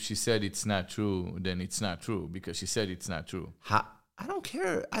that if she said it's not true, then it's not true because she said it's not true. I don't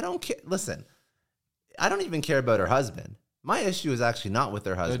care. Listen, I don't even care about her husband. My issue is actually not with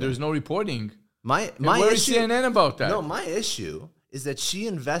her husband. There's no reporting. My where issue, is CNN about that? No, my issue is that she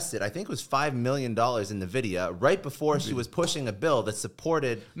invested, I think it was $5 million in NVIDIA right before she was pushing a bill that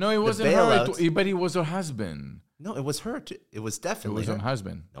supported. No, it wasn't her, but it was her husband. No, it was her too. It was definitely her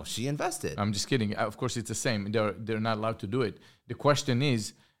husband. No, she invested. I'm just kidding. Of course, it's the same. They're not allowed to do it. The question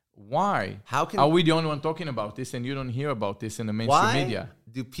is, why? Are we the only one talking about this, and you don't hear about this in the mainstream media?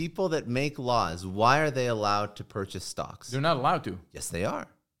 Do people that make laws? Why are they allowed to purchase stocks? They're not allowed to. Yes, they are.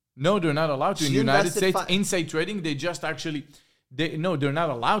 No, they're not allowed to. In the United States, inside trading, they just actually. They're not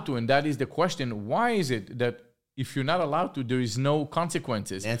allowed to, and that is the question. Why is it that if you're not allowed to, there is no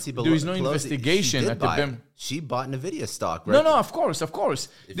consequences? There is no investigation at the BEM. She bought NVIDIA stock, right? No, of course.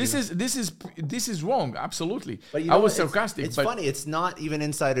 This is wrong. Absolutely. But I was sarcastic. It's funny. It's not even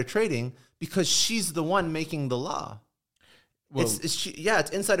insider trading because she's the one making the law. Well, it's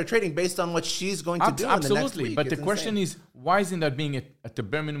insider trading based on what she's going to do. Absolutely. In the next week. But the question is, why isn't that being at the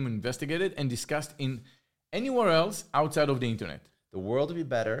bare minimum investigated and discussed in anywhere else outside of the internet? The world would be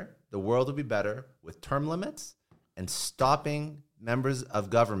better. The world would be better with term limits and stopping members of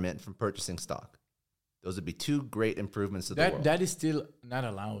government from purchasing stock. Those would be two great improvements to the world. That is still not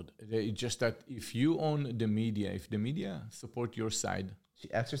allowed. It's just that if you own the media, if the media support your side.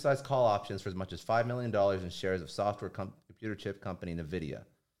 She exercised call options for as much as $5 million in shares of software computer chip company NVIDIA.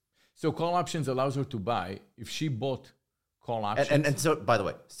 So call options allows her to buy. If she bought call options, And so, by the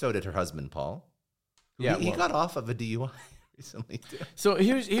way, so did her husband, Paul. Yeah, he well- got off of a DUI recently too. So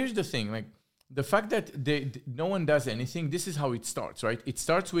here's the thing, like the fact that no one does anything. This is how it starts, right? It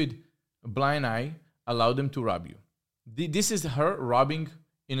starts with a blind eye, allow them to rob you. This is her robbing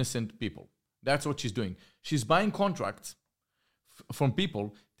innocent people. That's what she's doing. She's buying contracts from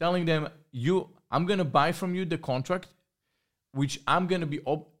people, telling them, I'm gonna buy from you the contract, which I'm gonna be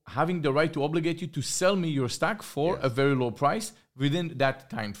having the right to obligate you to sell me your stock for a very low price within that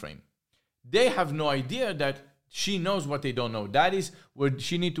time frame. They have no idea that she knows what they don't know. That is where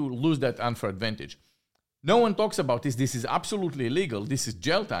she need to lose that unfair advantage. No one talks about this. This is absolutely illegal. This is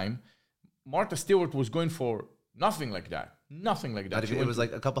jail time. Martha Stewart was going for nothing like that. Nothing like that. It was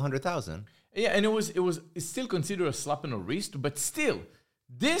like a couple $100,000. Yeah, and it's still considered a slap on the wrist, but still,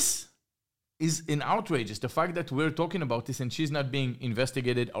 this is an outrageous. The fact that we're talking about this and she's not being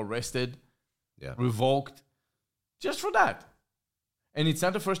investigated, arrested, revoked, just for that. And it's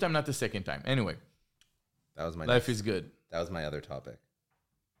not the first time, not the second time. Anyway, That was my life is good. That was my other topic.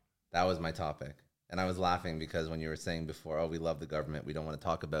 That was my topic. And I was laughing because when you were saying before, oh, we love the government, we don't want to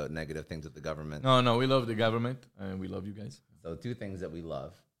talk about negative things with the government. No, we love the government and we love you guys. So two things that we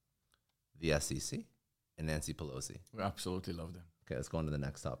love, the SEC and Nancy Pelosi. We absolutely love them. Okay, let's go on to the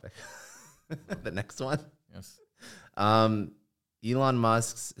next topic. The next one. Yes. Elon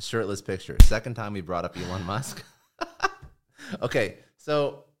Musk's shirtless picture. Second time we brought up Elon Musk. Okay,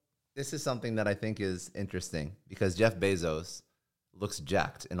 so this is something that I think is interesting because Jeff Bezos looks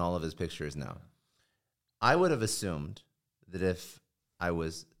jacked in all of his pictures now. I would have assumed that if I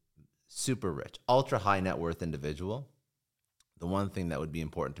was super rich, ultra high net worth individual, the one thing that would be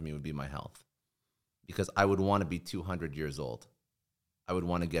important to me would be my health because I would want to be 200 years old. I would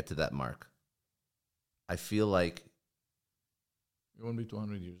want to get to that mark. I feel like... You want to be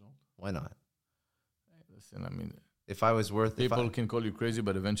 200 years old? Why not? Hey, listen, I mean... If I was worth... People can call you crazy,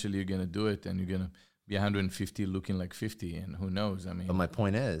 but eventually you're going to do it and you're going to be 150 looking like 50 and who knows, I mean... But my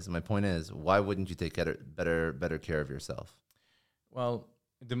point is, why wouldn't you take better care of yourself? Well,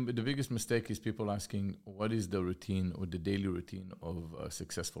 the biggest mistake is people asking, what is the routine or the daily routine of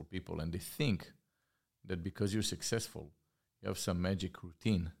successful people? And they think that because you're successful, you have some magic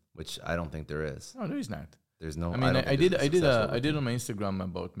routine. Which I don't think there is. No, there is not. There's no... I mean, I did on my Instagram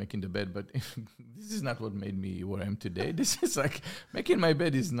about making the bed, but this is not what made me where I am today. This is like, making my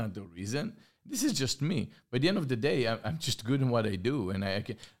bed is not the reason. This is just me. By the end of the day, I'm just good in what I do. And I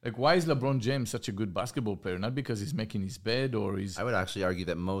can, like, why is LeBron James such a good basketball player? Not because he's making his bed or he's... I would actually argue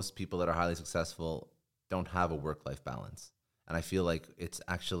that most people that are highly successful don't have a work-life balance. And I feel like it's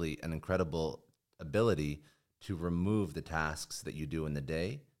actually an incredible ability to remove the tasks that you do in the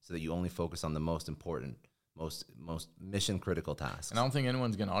day so that you only focus on the most important, most mission-critical tasks. And I don't think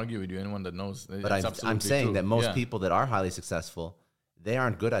anyone's going to argue with you, anyone that knows. But I'm saying true. that most people that are highly successful, they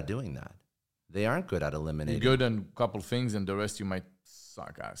aren't good at doing that. They aren't good at eliminating. You're good on a couple things, and the rest you might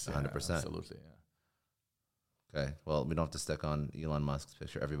suck ass. 100%. Absolutely, yeah. Okay, well, we don't have to stick on Elon Musk's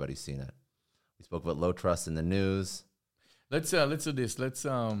picture. Everybody's seen it. We spoke about low trust in the news. Let's do this. Let's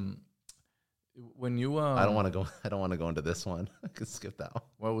when you I don't want to go into this one. I can skip that one.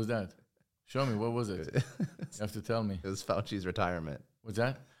 What was that? Show me. What was it? You have to tell me. It was Fauci's retirement. What's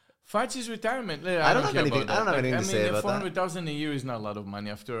that? Fauci's retirement. I don't have anything to say about that. $400,000 a year is not a lot of money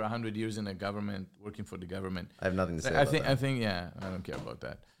after 100 years in the government, working for the government. I have nothing to say about that. I think, yeah, I don't care about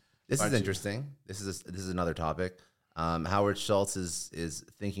that. This is interesting. This is another topic. Howard Schultz is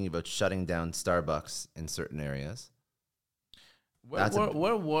thinking about shutting down Starbucks in certain areas.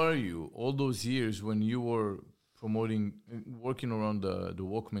 Where were you all those years when you were working around the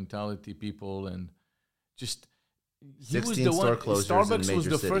woke mentality people and just... 16 store closures Starbucks in major was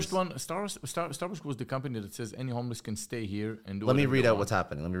the cities. first one. Starbucks was the company that says any homeless can stay here and do. Let me read out what's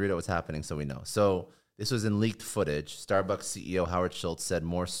happening so we know. So this was in leaked footage. Starbucks CEO Howard Schultz said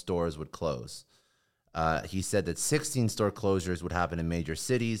more stores would close. He said that 16 store closures would happen in major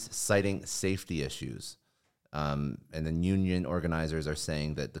cities, citing safety issues. And then union organizers are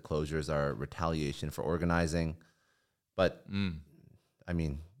saying that the closures are retaliation for organizing. But, I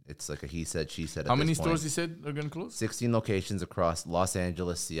mean... It's like a he said, she said. How many stores he said are going to close? 16 locations across Los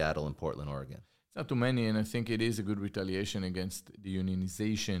Angeles, Seattle, and Portland, Oregon. It's not too many, and I think it is a good retaliation against the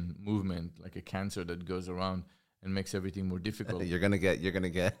unionization movement, like a cancer that goes around and makes everything more difficult. You're gonna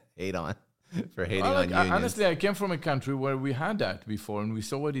get hate on for hating on unions. Honestly, I came from a country where we had that before, and we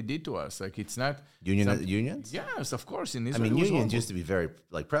saw what it did to us. Like it's not unions. Yes, of course. In Israel, I mean, unions used to be very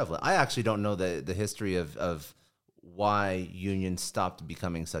prevalent. I actually don't know the history of why unions stopped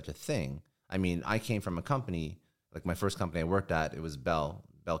becoming such a thing. I mean, I came from a company, like my first company I worked at, it was Bell,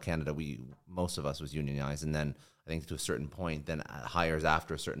 Bell Canada, most of us was unionized, and then I think to a certain point, then hires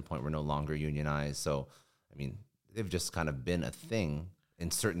after a certain point were no longer unionized. So, I mean, they've just kind of been a thing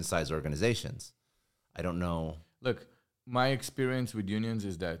in certain size organizations. I don't know. Look, my experience with unions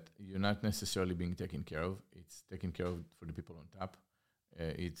is that you're not necessarily being taken care of. It's taken care of for the people on top.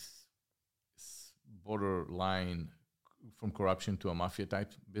 It's borderline from corruption to a mafia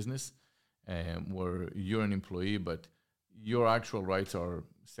type business, where you're an employee, but your actual rights are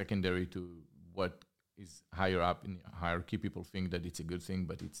secondary to what is higher up in the hierarchy. People think that it's a good thing,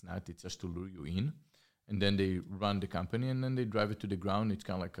 but it's not. It's just to lure you in. And then they run the company, and then they drive it to the ground. It's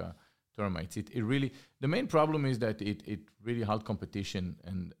kind of like a termites. It really, the main problem is that it really held competition,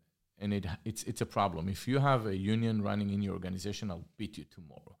 and it's a problem. If you have a union running in your organization, I'll beat you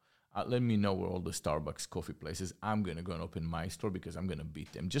tomorrow. Let me know where all the Starbucks coffee places. I'm going to go and open my store because I'm going to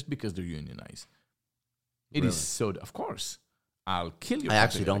beat them just because they're unionized. It is so, of course, I'll kill you. I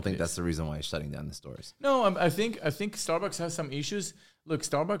actually don't think that's the reason why it's shutting down the stores. No, I think Starbucks has some issues. Look,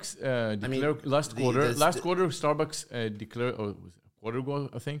 Starbucks declared last quarter, Starbucks declared, or was it a quarter ago,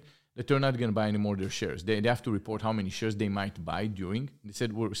 I think, that they're not going to buy any more of their shares. They have to report how many shares they might buy during. They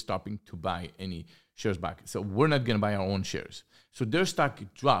said we're stopping to buy any shares back. So we're not going to buy our own shares. So their stock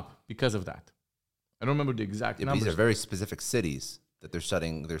dropped because of that. I don't remember the exact numbers. These are very specific cities that they're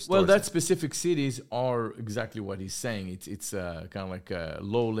shutting their stores. Well, that specific cities are exactly what he's saying. It's kind of like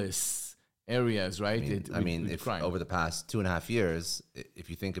lawless areas, right? If over the past 2.5 years, if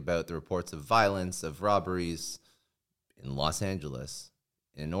you think about the reports of violence, of robberies in Los Angeles,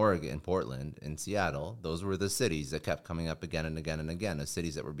 in Oregon, in Portland, in Seattle, those were the cities that kept coming up again and again and again as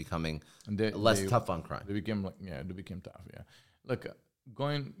cities that were becoming less tough on crime. They became tough. Yeah, look,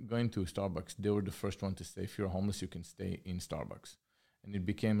 going to Starbucks, they were the first one to say, if you're homeless, you can stay in Starbucks, and it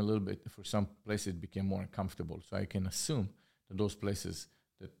became a little bit, for some places, it became more uncomfortable. So I can assume that those places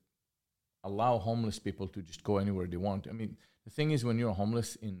that allow homeless people to just go anywhere they want. I mean, the thing is, when you're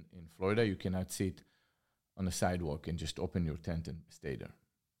homeless in Florida, you cannot sit on the sidewalk and just open your tent and stay there.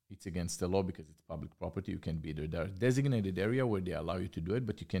 It's against the law because it's public property. You can be there. There are designated area where they allow you to do it,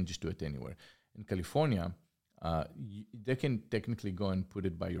 but you can't just do it anywhere. In California, they can technically go and put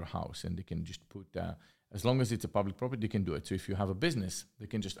it by your house, and they can just put, as long as it's a public property, they can do it. So if you have a business,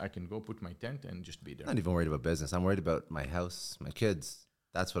 I can go put my tent and just be there. I'm not even worried about business. I'm worried about my house, my kids.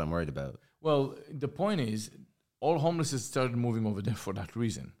 That's what I'm worried about. Well, the point is, all homeless started moving over there for that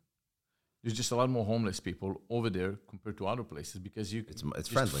reason. There's just a lot more homeless people over there compared to other places because it's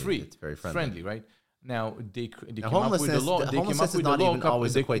friendly. Free. It's very friendly, right? Now they came up with the law. Homelessness is not even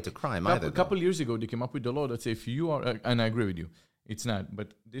always equate to crime either. A couple years ago, they came up with the law that says if you are, and I agree with you, it's not.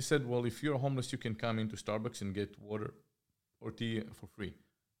 But they said, well, if you're homeless, you can come into Starbucks and get water or tea for free.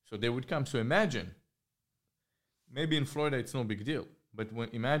 So they would come. So imagine, maybe in Florida it's no big deal, but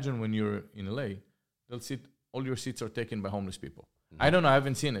imagine when you're in LA, all your seats are taken by homeless people. I don't know. I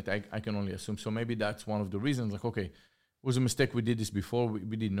haven't seen it. I can only assume. So maybe that's one of the reasons. Like, okay, it was a mistake. We did this before.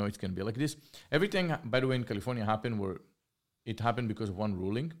 We didn't know it's going to be like this. Everything, by the way, in California happened because of one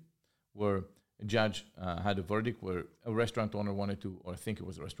ruling where a judge had a verdict where a restaurant owner wanted to, or I think it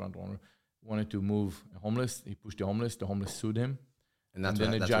was a restaurant owner, wanted to move a homeless. He pushed the homeless. The homeless sued him. And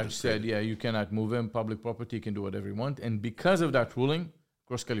then the judge said, yeah, you cannot move him. Public property, you can do whatever you want. And because of that ruling,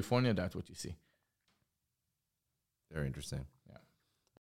 across California, that's what you see. Very interesting.